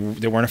sin, and they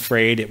weren't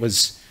afraid. It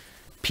was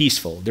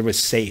peaceful. There was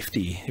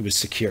safety. It was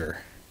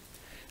secure.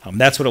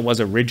 That's what it was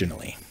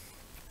originally.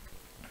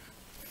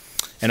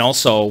 And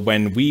also,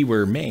 when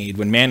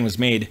man was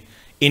made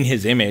in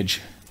his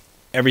image,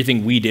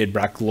 everything we did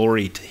brought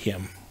glory to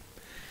him,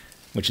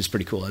 which is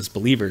pretty cool. As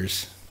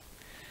believers,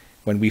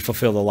 when we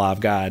fulfill the law of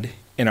God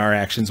in our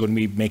actions, when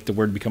we make the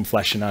word become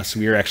flesh in us,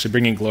 we are actually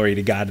bringing glory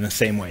to God in the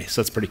same way.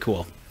 So that's pretty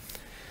cool.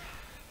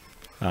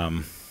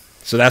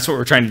 So that's what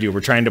we're trying to do.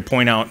 We're trying to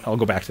point out, I'll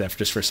go back to that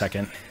just for a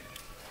second.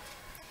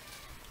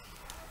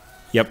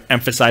 Yep,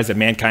 emphasize that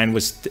mankind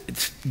was,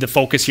 the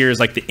focus here is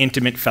like the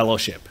intimate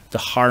fellowship, the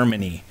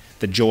harmony,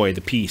 the joy,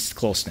 the peace, the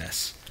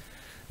closeness.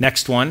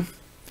 Next one,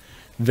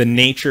 the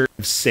nature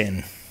of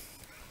sin.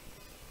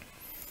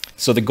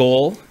 So the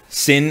goal,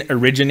 sin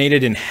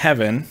originated in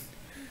heaven,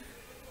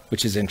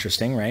 which is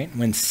interesting, right?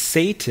 When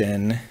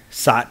Satan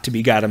sought to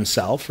be God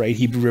himself, right?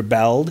 He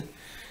rebelled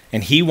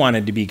and he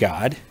wanted to be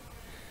God.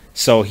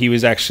 So he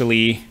was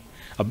actually,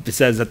 it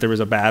says that there was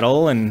a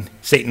battle and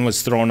Satan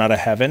was thrown out of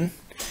heaven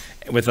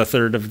with a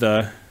third of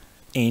the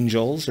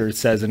angels, or it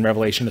says in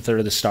Revelation, a third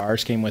of the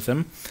stars came with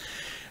him.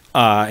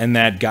 And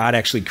that God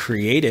actually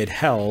created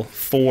hell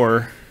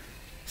for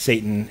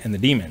Satan and the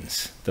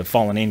demons, the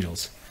fallen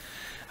angels.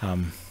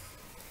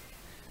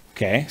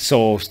 Okay,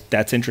 so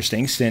that's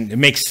interesting. Sin, it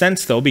makes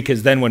sense, though,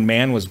 because then when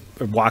man was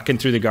walking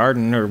through the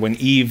garden, or when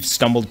Eve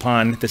stumbled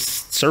upon the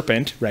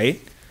serpent,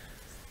 right,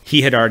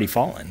 he had already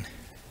fallen.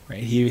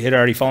 Right? He had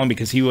already fallen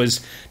because he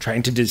was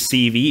trying to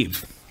deceive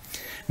Eve.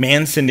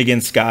 Man sinned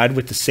against God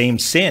with the same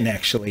sin,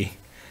 actually,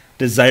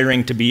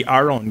 desiring to be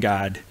our own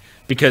God,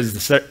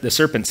 because the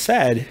serpent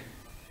said,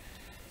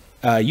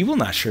 you will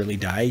not surely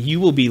die. You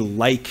will be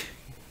like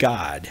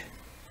God.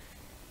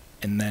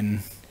 And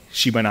then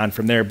she went on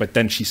from there, but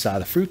then she saw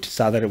the fruit,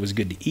 saw that it was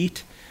good to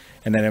eat,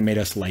 and then it made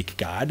us like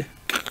God.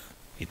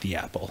 Ate the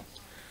apple.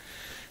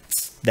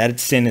 That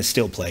sin is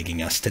still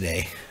plaguing us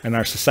today. In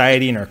our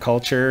society, in our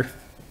culture,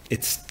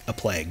 it's a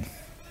plague.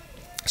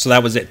 So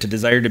that was it, to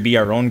desire to be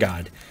our own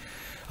God.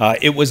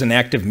 It was an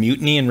act of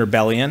mutiny and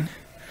rebellion.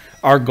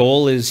 Our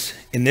goal is,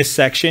 in this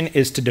section,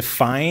 is to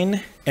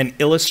define and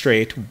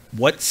illustrate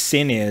what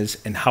sin is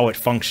and how it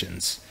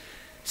functions.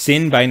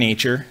 Sin by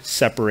nature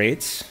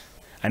separates.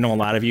 I know a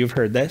lot of you have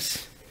heard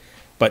this,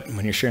 but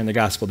when you're sharing the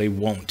gospel, they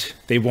won't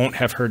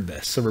have heard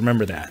this. So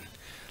remember that.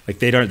 Like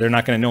they're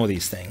not going to know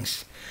these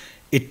things.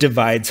 It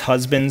divides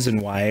husbands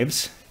and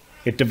wives.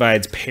 It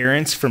divides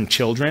parents from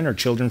children, or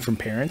children from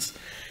parents.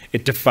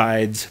 It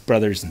divides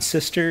brothers and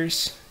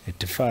sisters. It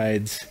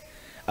divides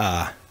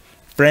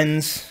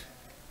friends,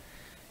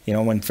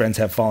 when friends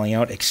have falling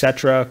out,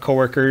 etc.,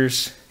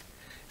 coworkers.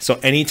 So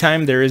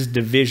anytime there is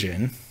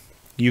division,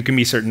 you can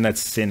be certain that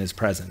sin is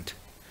present.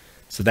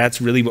 So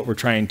that's really what we're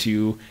trying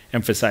to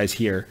emphasize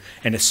here.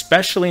 And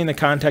especially in the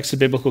context of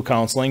biblical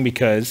counseling,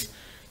 because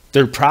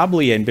they're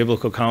probably in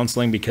biblical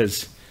counseling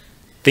because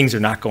things are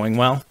not going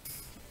well.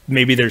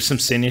 Maybe there's some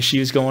sin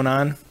issues going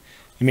on.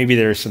 Maybe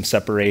there's some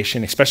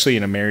separation, especially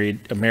in a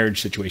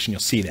marriage situation.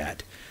 You'll see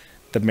that.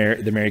 The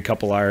married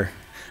couple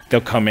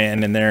they'll come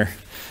in and they're,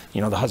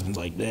 the husband's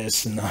like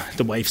this and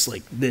the wife's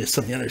like this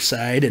on the other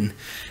side, and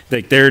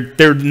like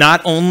they're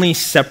not only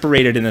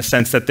separated in the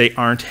sense that they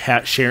aren't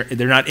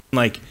they're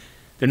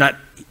not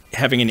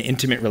having an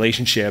intimate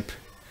relationship,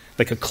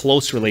 like a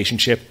close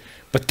relationship,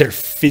 but they're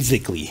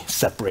physically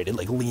separated,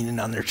 like leaning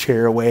on their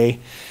chair away.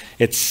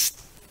 It's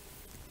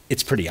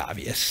pretty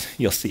obvious.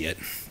 You'll see it.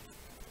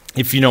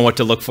 If you know what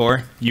to look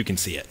for, you can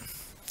see it.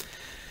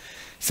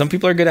 Some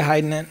people are good at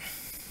hiding it.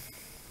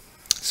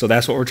 So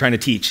that's what we're trying to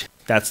teach.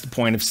 That's the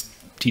point of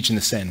teaching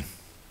the sin.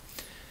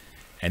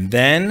 And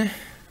then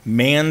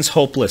man's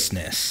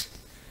hopelessness.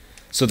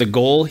 So the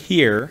goal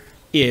here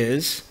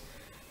is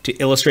to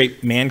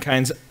illustrate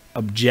mankind's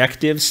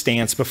objective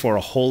stance before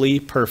a holy,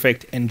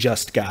 perfect, and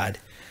just God.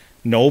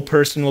 No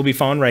person will be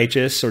found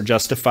righteous or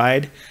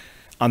justified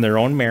on their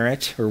own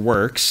merit or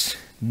works,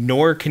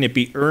 nor can it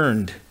be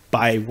earned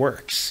by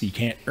works. You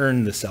can't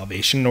earn the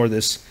salvation nor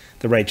the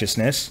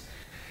righteousness.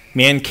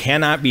 Man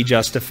cannot be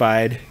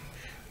justified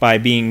by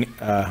being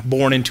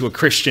born into a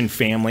Christian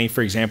family.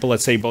 For example,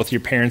 let's say both your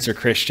parents are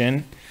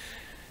Christian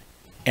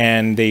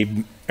and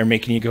they are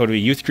making you go to a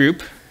youth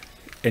group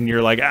and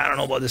you're like, I don't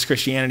know about this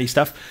Christianity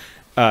stuff.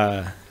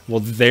 Well,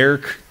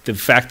 the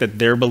fact that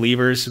they're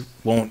believers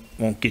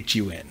won't get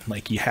you in.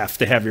 Like, you have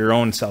to have your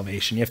own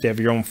salvation. You have to have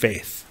your own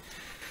faith.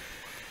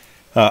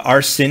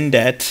 Our sin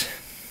debt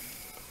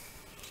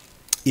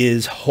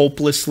is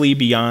hopelessly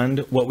beyond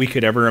what we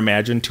could ever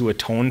imagine to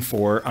atone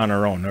for on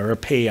our own, or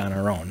pay on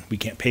our own. We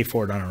can't pay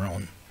for it on our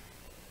own.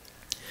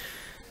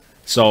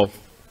 So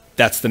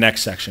that's the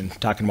next section,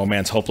 talking about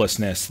man's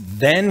hopelessness.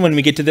 Then when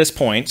we get to this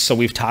point, so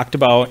we've talked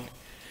about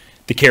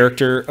the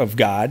character of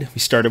God. We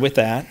started with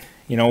that,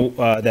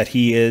 that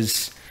he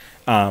is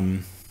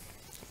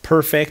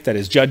perfect, that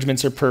his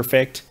judgments are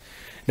perfect.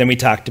 Then we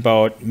talked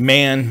about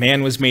man.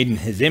 Man was made in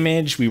his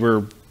image.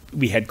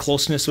 We had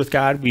closeness with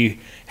God. We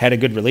had a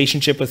good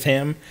relationship with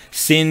him.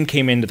 Sin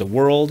came into the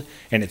world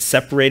and it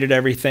separated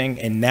everything.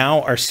 And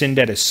now our sin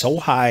debt is so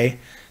high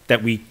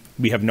that we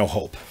have no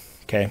hope.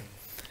 Okay.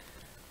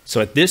 So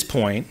at this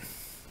point,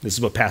 this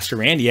is what Pastor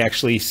Randy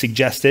actually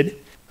suggested.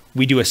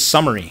 We do a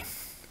summary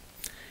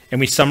and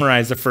we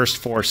summarize the first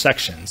 4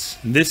 sections.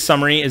 This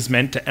summary is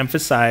meant to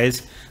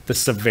emphasize the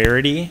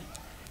severity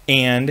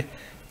and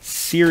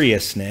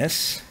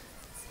seriousness.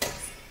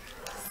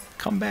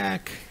 Come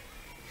back,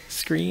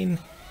 screen.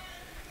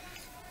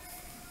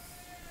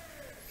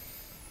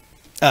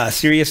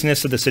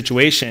 Seriousness of the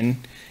situation.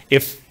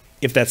 If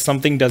that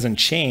something doesn't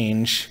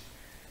change,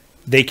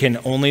 they can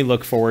only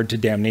look forward to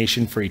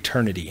damnation for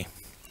eternity.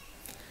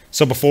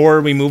 So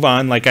before we move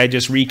on, like I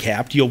just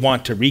recapped, you'll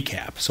want to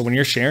recap. So when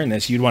you're sharing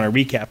this, you'd want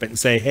to recap it and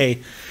say, hey,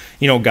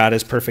 God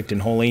is perfect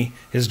and holy.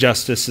 His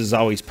justice is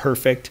always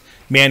perfect.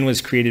 Man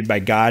was created by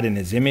God in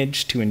his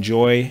image to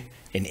enjoy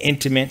an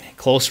intimate,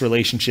 close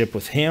relationship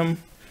with him,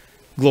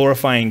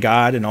 glorifying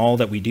God in all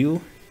that we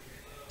do.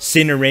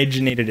 Sin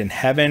originated in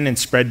heaven and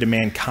spread to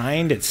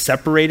mankind. It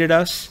separated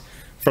us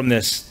from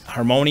this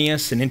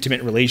harmonious and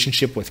intimate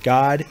relationship with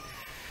God,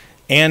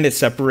 and it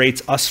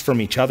separates us from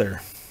each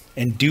other.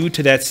 And due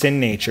to that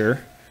sin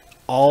nature,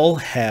 all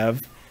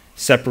have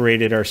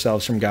separated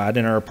ourselves from God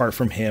and are apart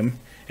from him,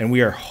 and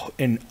we are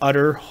in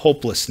utter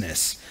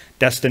hopelessness,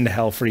 destined to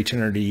hell for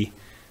eternity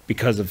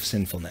because of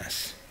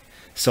sinfulness.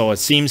 So it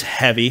seems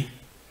heavy,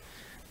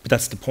 but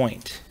that's the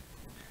point.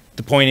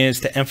 The point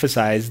is to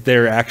emphasize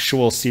their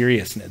actual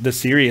seriousness, the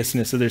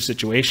seriousness of their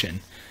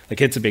situation.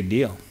 Like, it's a big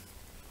deal.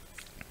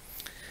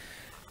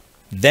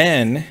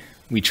 Then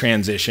we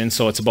transition.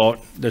 So it's about,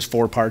 there's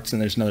 4 parts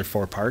and there's another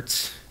 4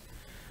 parts.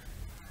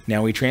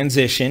 Now we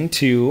transition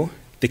to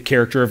the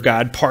character of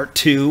God, part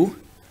 2,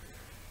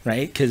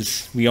 right?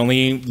 Because we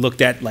only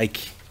looked at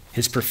like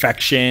his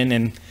perfection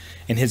and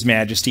his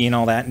majesty and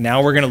all that.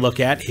 Now we're going to look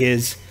at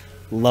his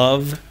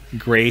love,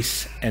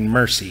 grace, and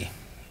mercy.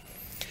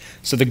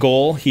 So the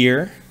goal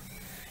here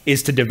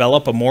is to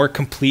develop a more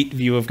complete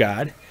view of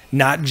God,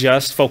 not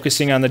just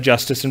focusing on the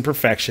justice and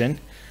perfection,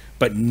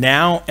 but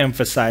now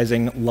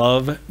emphasizing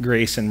love,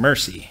 grace, and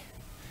mercy.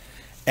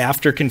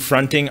 After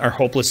confronting our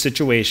hopeless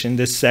situation,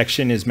 this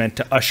section is meant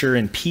to usher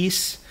in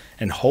peace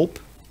and hope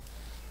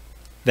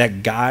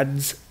that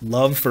God's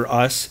love for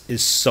us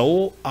is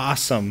so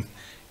awesome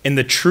in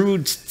the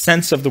true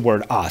sense of the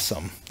word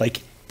awesome,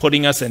 like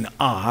putting us in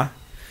awe,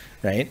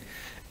 right?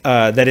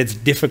 That it's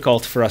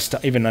difficult for us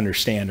to even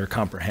understand or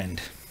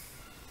comprehend.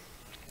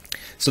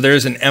 So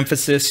there's an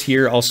emphasis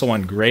here also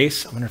on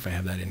grace. I wonder if I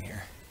have that in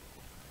here.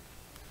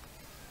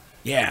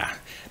 Yeah.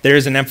 There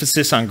is an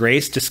emphasis on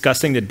grace,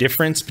 discussing the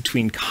difference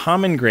between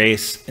common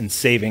grace and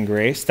saving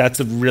grace. That's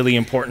a really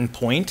important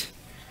point.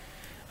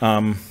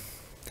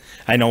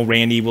 I know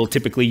Randy will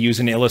typically use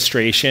an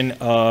illustration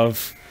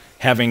of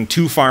having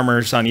 2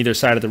 farmers on either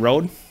side of the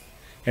road,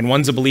 and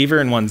one's a believer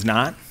and one's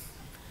not.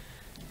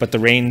 But the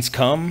rains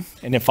come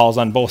and it falls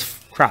on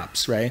both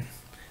crops, right?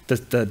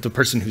 The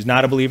person who's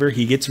not a believer,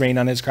 he gets rain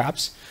on his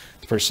crops.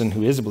 The person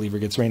who is a believer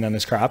gets rain on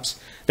his crops.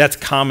 That's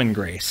common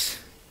grace.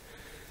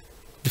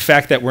 The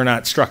fact that we're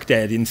not struck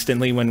dead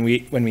instantly when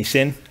we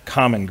sin,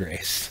 common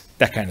grace,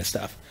 that kind of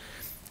stuff.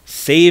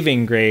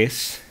 Saving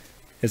grace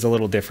is a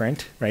little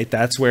different, right?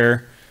 That's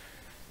where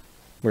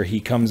he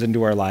comes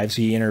into our lives,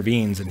 he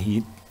intervenes, and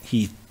he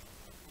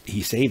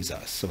saves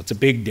us. So it's a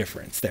big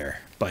difference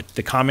there. But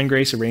the common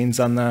grace reigns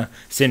on the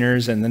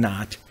sinners and the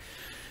not.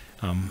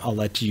 I'll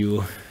let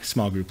you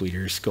small group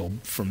leaders go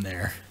from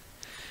there.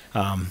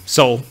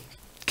 So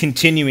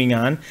continuing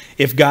on,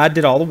 if God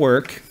did all the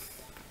work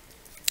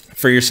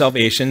for your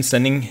salvation,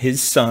 sending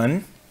his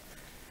son.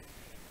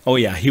 Oh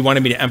yeah, he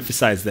wanted me to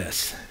emphasize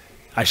this.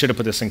 I should have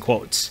put this in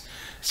quotes.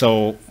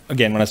 So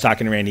again, when I was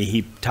talking to Randy,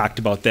 he talked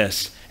about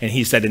this, and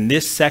he said in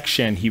this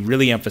section, he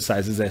really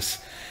emphasizes this.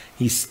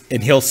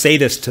 And he'll say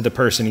this to the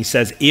person. He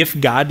says, if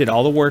God did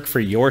all the work for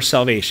your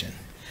salvation,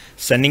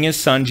 sending his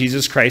son,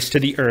 Jesus Christ, to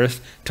the earth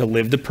to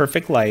live the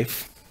perfect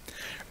life,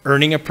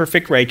 earning a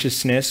perfect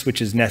righteousness,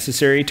 which is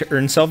necessary to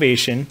earn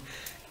salvation,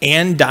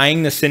 and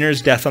dying the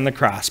sinner's death on the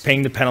cross,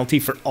 paying the penalty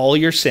for all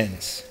your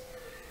sins,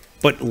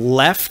 but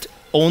left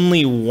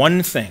only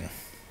one thing.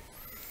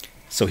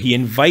 So he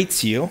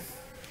invites you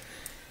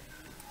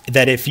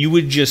that if you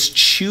would just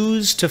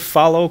choose to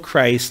follow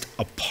Christ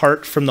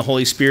apart from the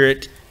Holy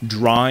Spirit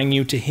drawing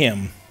you to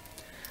him,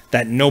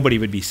 that nobody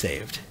would be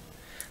saved.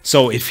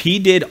 So if he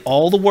did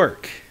all the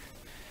work,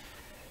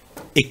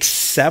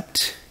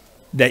 except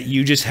that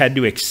you just had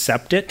to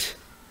accept it,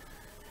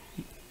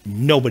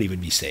 nobody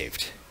would be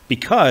saved.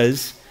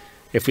 Because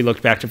if we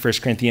look back to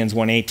 1 Corinthians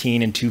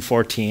 1:18 and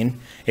 2:14,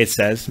 it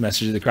says, the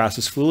message of the cross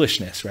is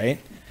foolishness, right?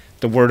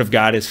 The word of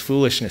God is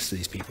foolishness to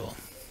these people,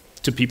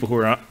 to people who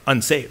are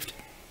unsaved.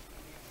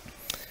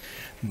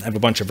 I have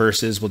a bunch of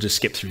verses. We'll just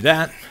skip through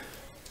that.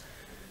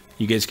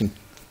 You guys can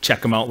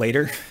check them out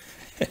later.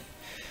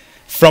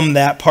 From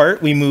that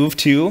part, we move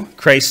to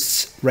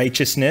Christ's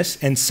righteousness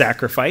and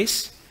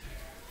sacrifice.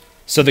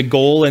 So the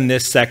goal in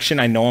this section,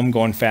 I know I'm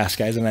going fast,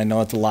 guys, and I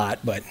know it's a lot,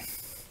 but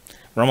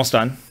we're almost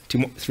done.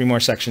 Three more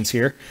sections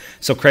here.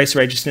 So Christ's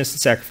righteousness and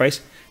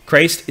sacrifice.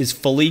 Christ is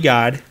fully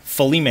God,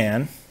 fully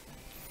man.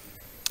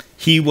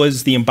 He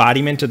was the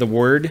embodiment of the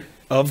Word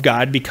of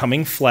God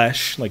becoming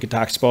flesh, like it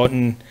talks about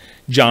in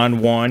John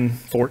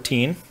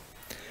 1:14.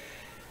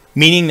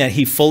 Meaning that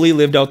he fully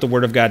lived out the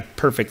Word of God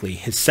perfectly.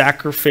 His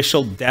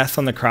sacrificial death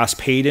on the cross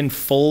paid in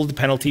full the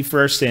penalty for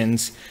our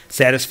sins,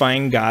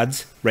 satisfying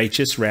God's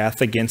righteous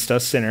wrath against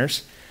us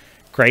sinners.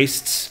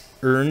 Christ's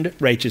earned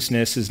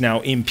righteousness is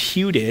now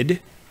imputed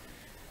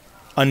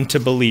unto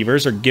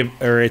believers,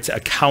 or it's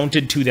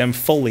accounted to them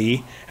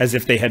fully as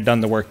if they had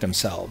done the work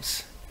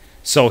themselves.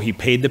 So he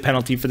paid the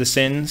penalty for the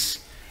sins,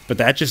 but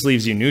that just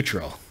leaves you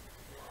neutral,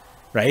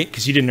 right?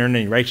 Because you didn't earn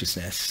any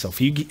righteousness. So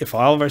if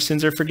all of our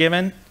sins are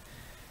forgiven,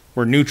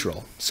 we're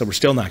neutral, so we're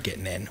still not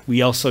getting in.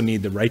 We also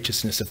need the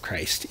righteousness of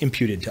Christ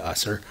imputed to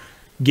us or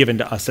given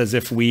to us as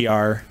if we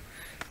are,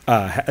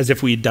 as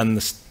if we had done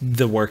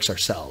the works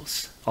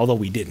ourselves, although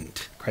we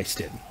didn't. Christ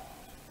did.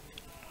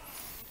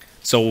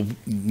 So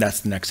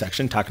that's the next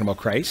section, talking about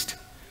Christ.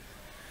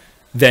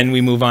 Then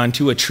we move on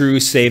to a true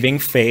saving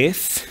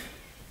faith.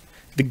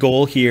 The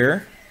goal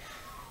here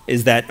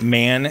is that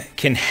man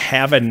can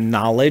have a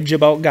knowledge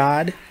about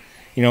God.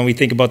 You know, we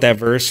think about that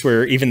verse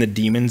where even the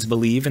demons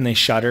believe and they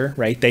shudder,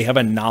 right? They have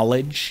a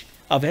knowledge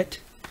of it,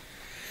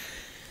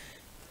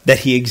 that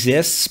he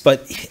exists,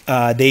 but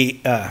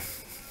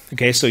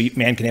okay, so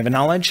man can have a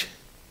knowledge,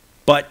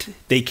 but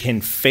they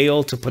can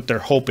fail to put their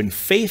hope and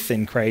faith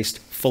in Christ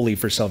fully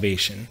for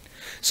salvation.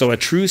 So a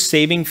true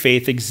saving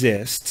faith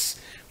exists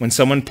when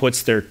someone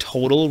puts their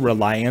total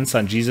reliance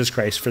on Jesus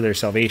Christ for their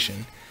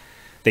salvation.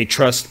 They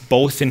trust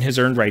both in his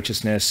earned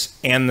righteousness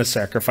and the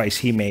sacrifice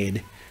he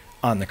made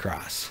on the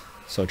cross.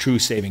 So true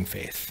saving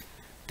faith.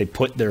 They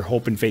put their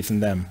hope and faith in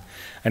them.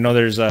 I know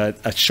there's a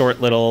short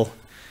little,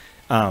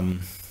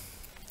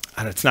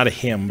 it's not a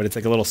hymn, but it's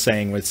like a little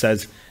saying where it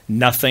says,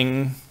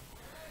 "Nothing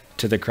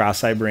to the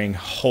cross I bring,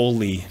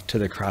 wholly to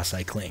the cross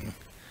I cling."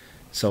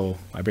 So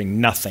I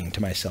bring nothing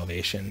to my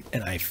salvation,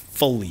 and I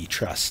fully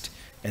trust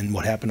in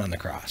what happened on the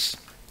cross.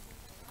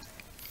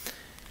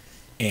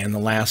 And the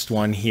last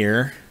one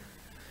here,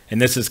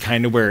 and this is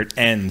kind of where it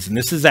ends, and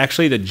this is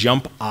actually the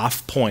jump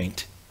off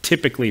point,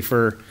 typically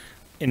for,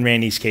 in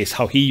Randy's case,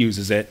 how he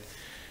uses it.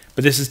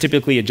 But this is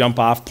typically a jump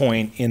off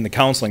point in the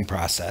counseling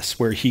process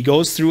where he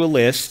goes through a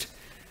list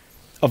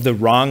of the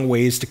wrong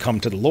ways to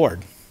come to the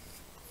Lord.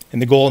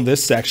 And the goal in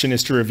this section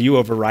is to review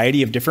a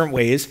variety of different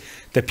ways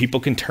that people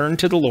can turn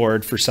to the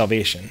Lord for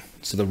salvation.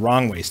 So the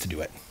wrong ways to do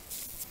it.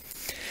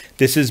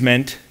 This is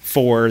meant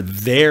for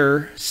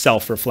their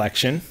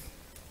self-reflection.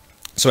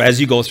 So as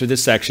you go through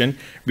this section,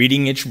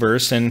 reading each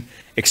verse and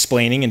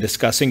explaining and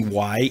discussing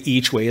why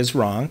each way is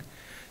wrong,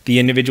 the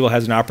individual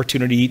has an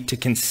opportunity to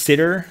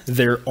consider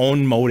their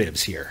own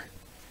motives here.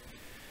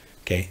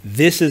 Okay,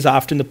 this is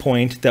often the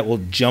point that will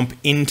jump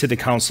into the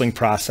counseling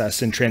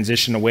process and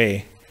transition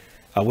away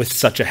with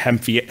such a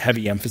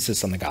heavy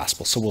emphasis on the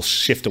gospel. So we'll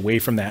shift away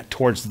from that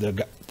towards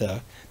the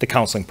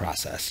counseling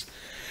process.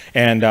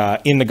 And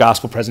in the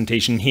gospel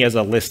presentation, he has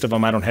a list of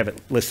them. I don't have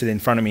it listed in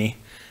front of me,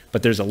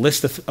 but there's a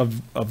list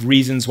of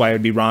reasons why I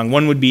would be wrong.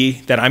 One would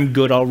be that I'm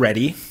good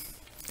already,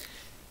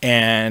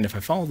 and if I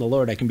follow the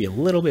Lord, I can be a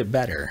little bit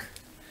better.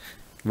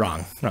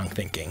 Wrong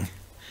thinking.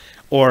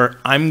 Or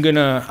I'm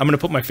gonna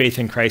put my faith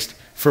in Christ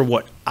for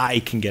what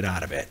I can get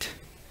out of it.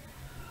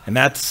 And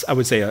that's,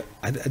 I'd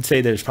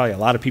say there's probably a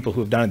lot of people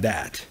who have done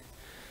that.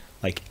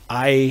 Like,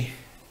 I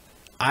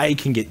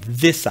can get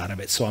this out of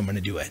it, so I'm going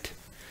to do it.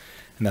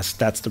 And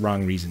that's the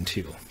wrong reason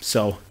too.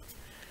 So,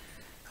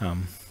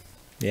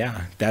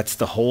 yeah, that's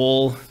the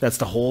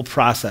whole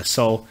process.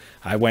 So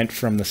I went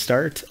from the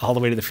start all the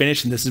way to the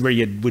finish, and this is where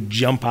you would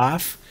jump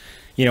off.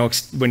 You know,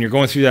 when you're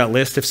going through that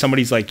list, if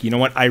somebody's like, you know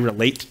what, I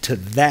relate to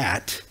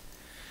that,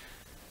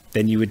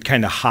 then you would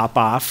kind of hop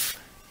off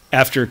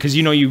after, because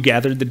you know you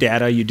gathered the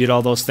data, you did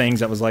all those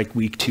things. That was like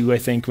week 2, I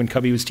think, when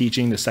Cubby was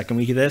teaching, the second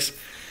week of this.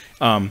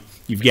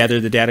 You've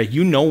gathered the data.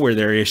 You know where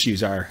their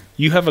issues are.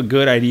 You have a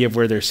good idea of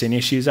where their sin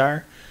issues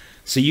are.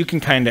 So you can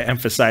kind of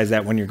emphasize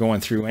that when you're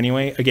going through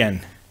anyway.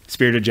 Again,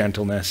 spirit of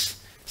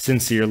gentleness,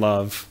 sincere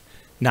love,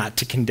 not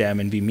to condemn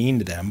and be mean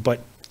to them, but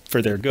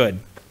for their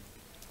good.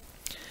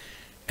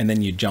 And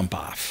then you jump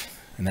off,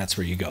 and that's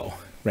where you go,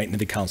 right into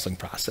the counseling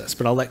process.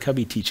 But I'll let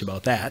Cubby teach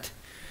about that,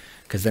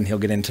 because then he'll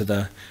get into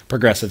the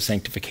progressive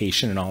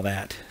sanctification and all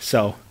that.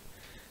 So,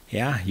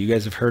 yeah, you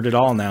guys have heard it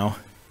all now.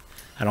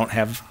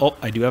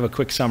 I do have a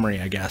quick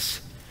summary, I guess.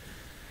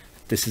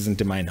 This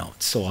isn't in my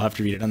notes, so I'll have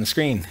to read it on the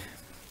screen.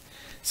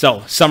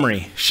 So,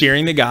 summary.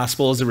 Sharing the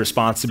gospel is a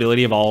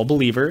responsibility of all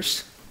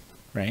believers,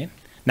 right?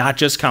 Not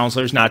just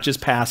counselors, not just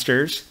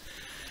pastors.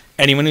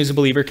 Anyone who's a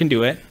believer can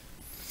do it.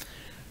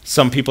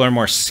 Some people are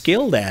more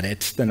skilled at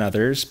it than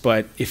others,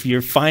 but if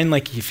you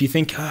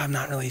think, I'm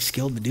not really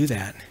skilled to do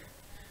that,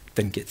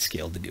 then get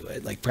skilled to do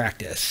it. Like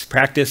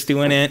practice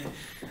doing it.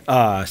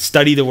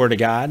 Study the Word of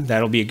God.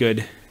 That'll be a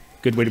good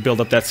way to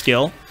build up that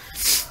skill.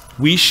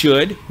 We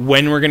should,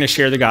 when we're going to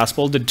share the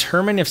gospel,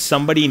 determine if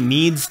somebody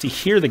needs to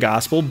hear the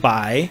gospel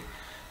by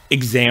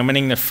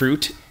examining the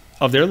fruit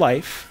of their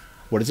life.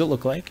 What does it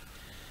look like?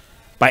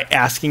 By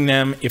asking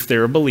them if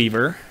they're a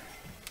believer,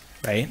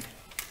 right?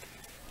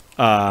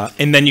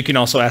 And then you can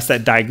also ask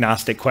that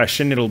diagnostic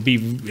question.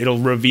 It'll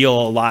reveal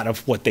a lot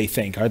of what they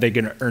think. Are they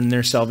going to earn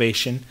their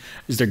salvation?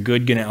 Is their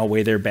good going to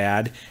outweigh their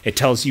bad? It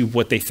tells you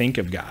what they think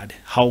of God.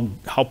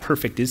 How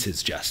perfect is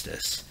his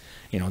justice?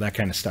 That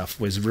kind of stuff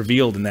was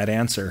revealed in that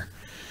answer.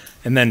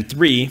 And then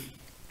 3,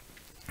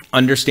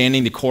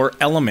 understanding the core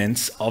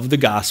elements of the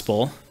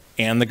gospel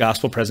and the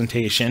gospel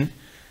presentation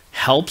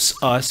helps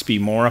us be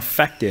more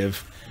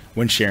effective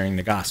when sharing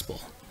the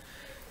gospel.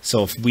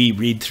 So if we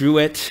read through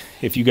it,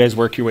 if you guys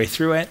work your way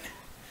through it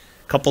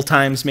a couple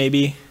times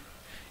maybe,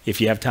 if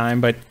you have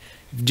time, but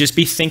just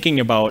be thinking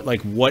about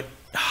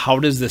how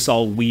does this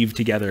all weave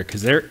together?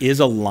 Because there is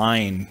a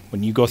line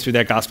when you go through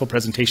that gospel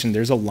presentation,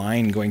 there's a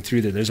line going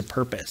through there. There's a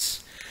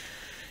purpose.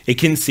 It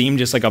can seem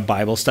just like a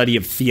Bible study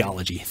of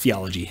theology,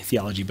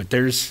 but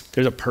there's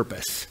a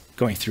purpose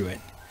going through it.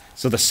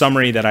 So the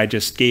summary that I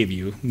just gave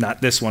you,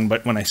 not this one,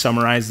 but when I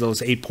summarize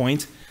those 8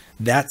 points,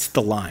 that's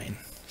the line.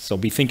 So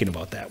be thinking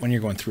about that when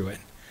you're going through it.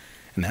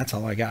 And that's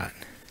all I got.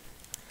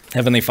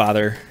 Heavenly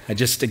Father, I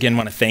just again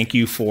want to thank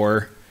you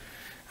for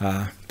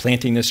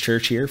planting this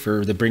church here,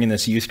 for bringing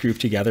this youth group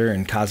together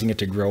and causing it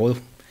to grow.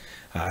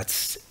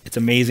 It's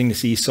amazing to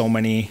see so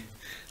many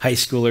high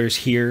schoolers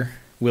here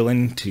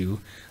willing to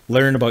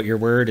learn about your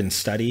word and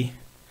study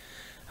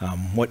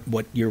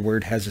what your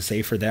word has to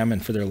say for them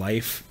and for their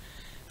life.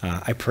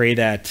 I pray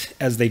that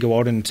as they go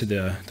out into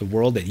the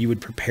world, that you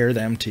would prepare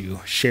them to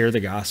share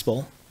the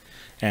gospel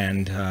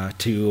and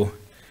to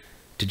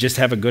just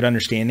have a good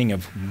understanding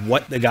of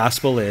what the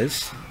gospel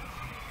is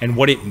and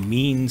what it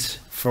means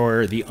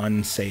for the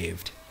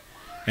unsaved.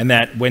 And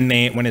that when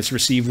it's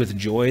received with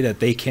joy, that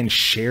they can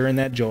share in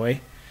that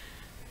joy.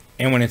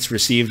 And when it's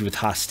received with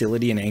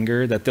hostility and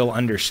anger, that they'll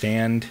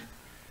understand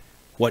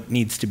what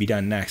needs to be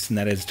done next, and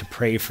that is to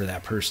pray for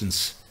that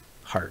person's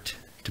heart,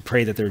 to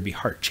pray that there would be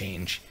heart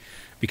change.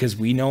 Because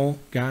we know,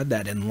 God,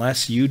 that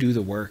unless you do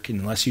the work, and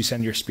unless you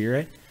send your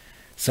Spirit,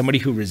 somebody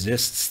who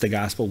resists the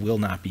gospel will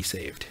not be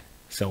saved.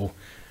 So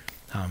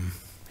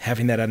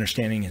having that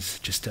understanding is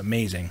just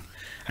amazing.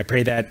 I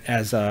pray that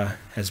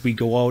as we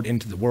go out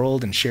into the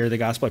world and share the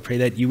gospel, I pray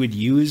that you would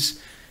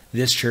use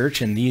this church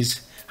and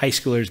these high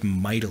schoolers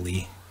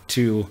mightily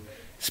to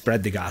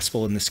spread the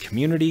gospel in this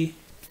community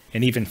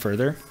and even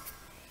further.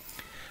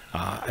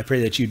 I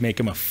pray that you'd make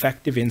them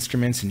effective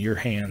instruments in your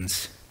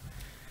hands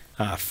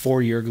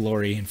for your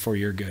glory and for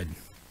your good.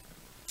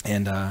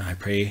 And I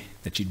pray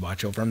that you'd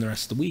watch over them the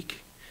rest of the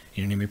week.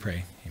 In your name we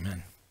pray.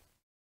 Amen.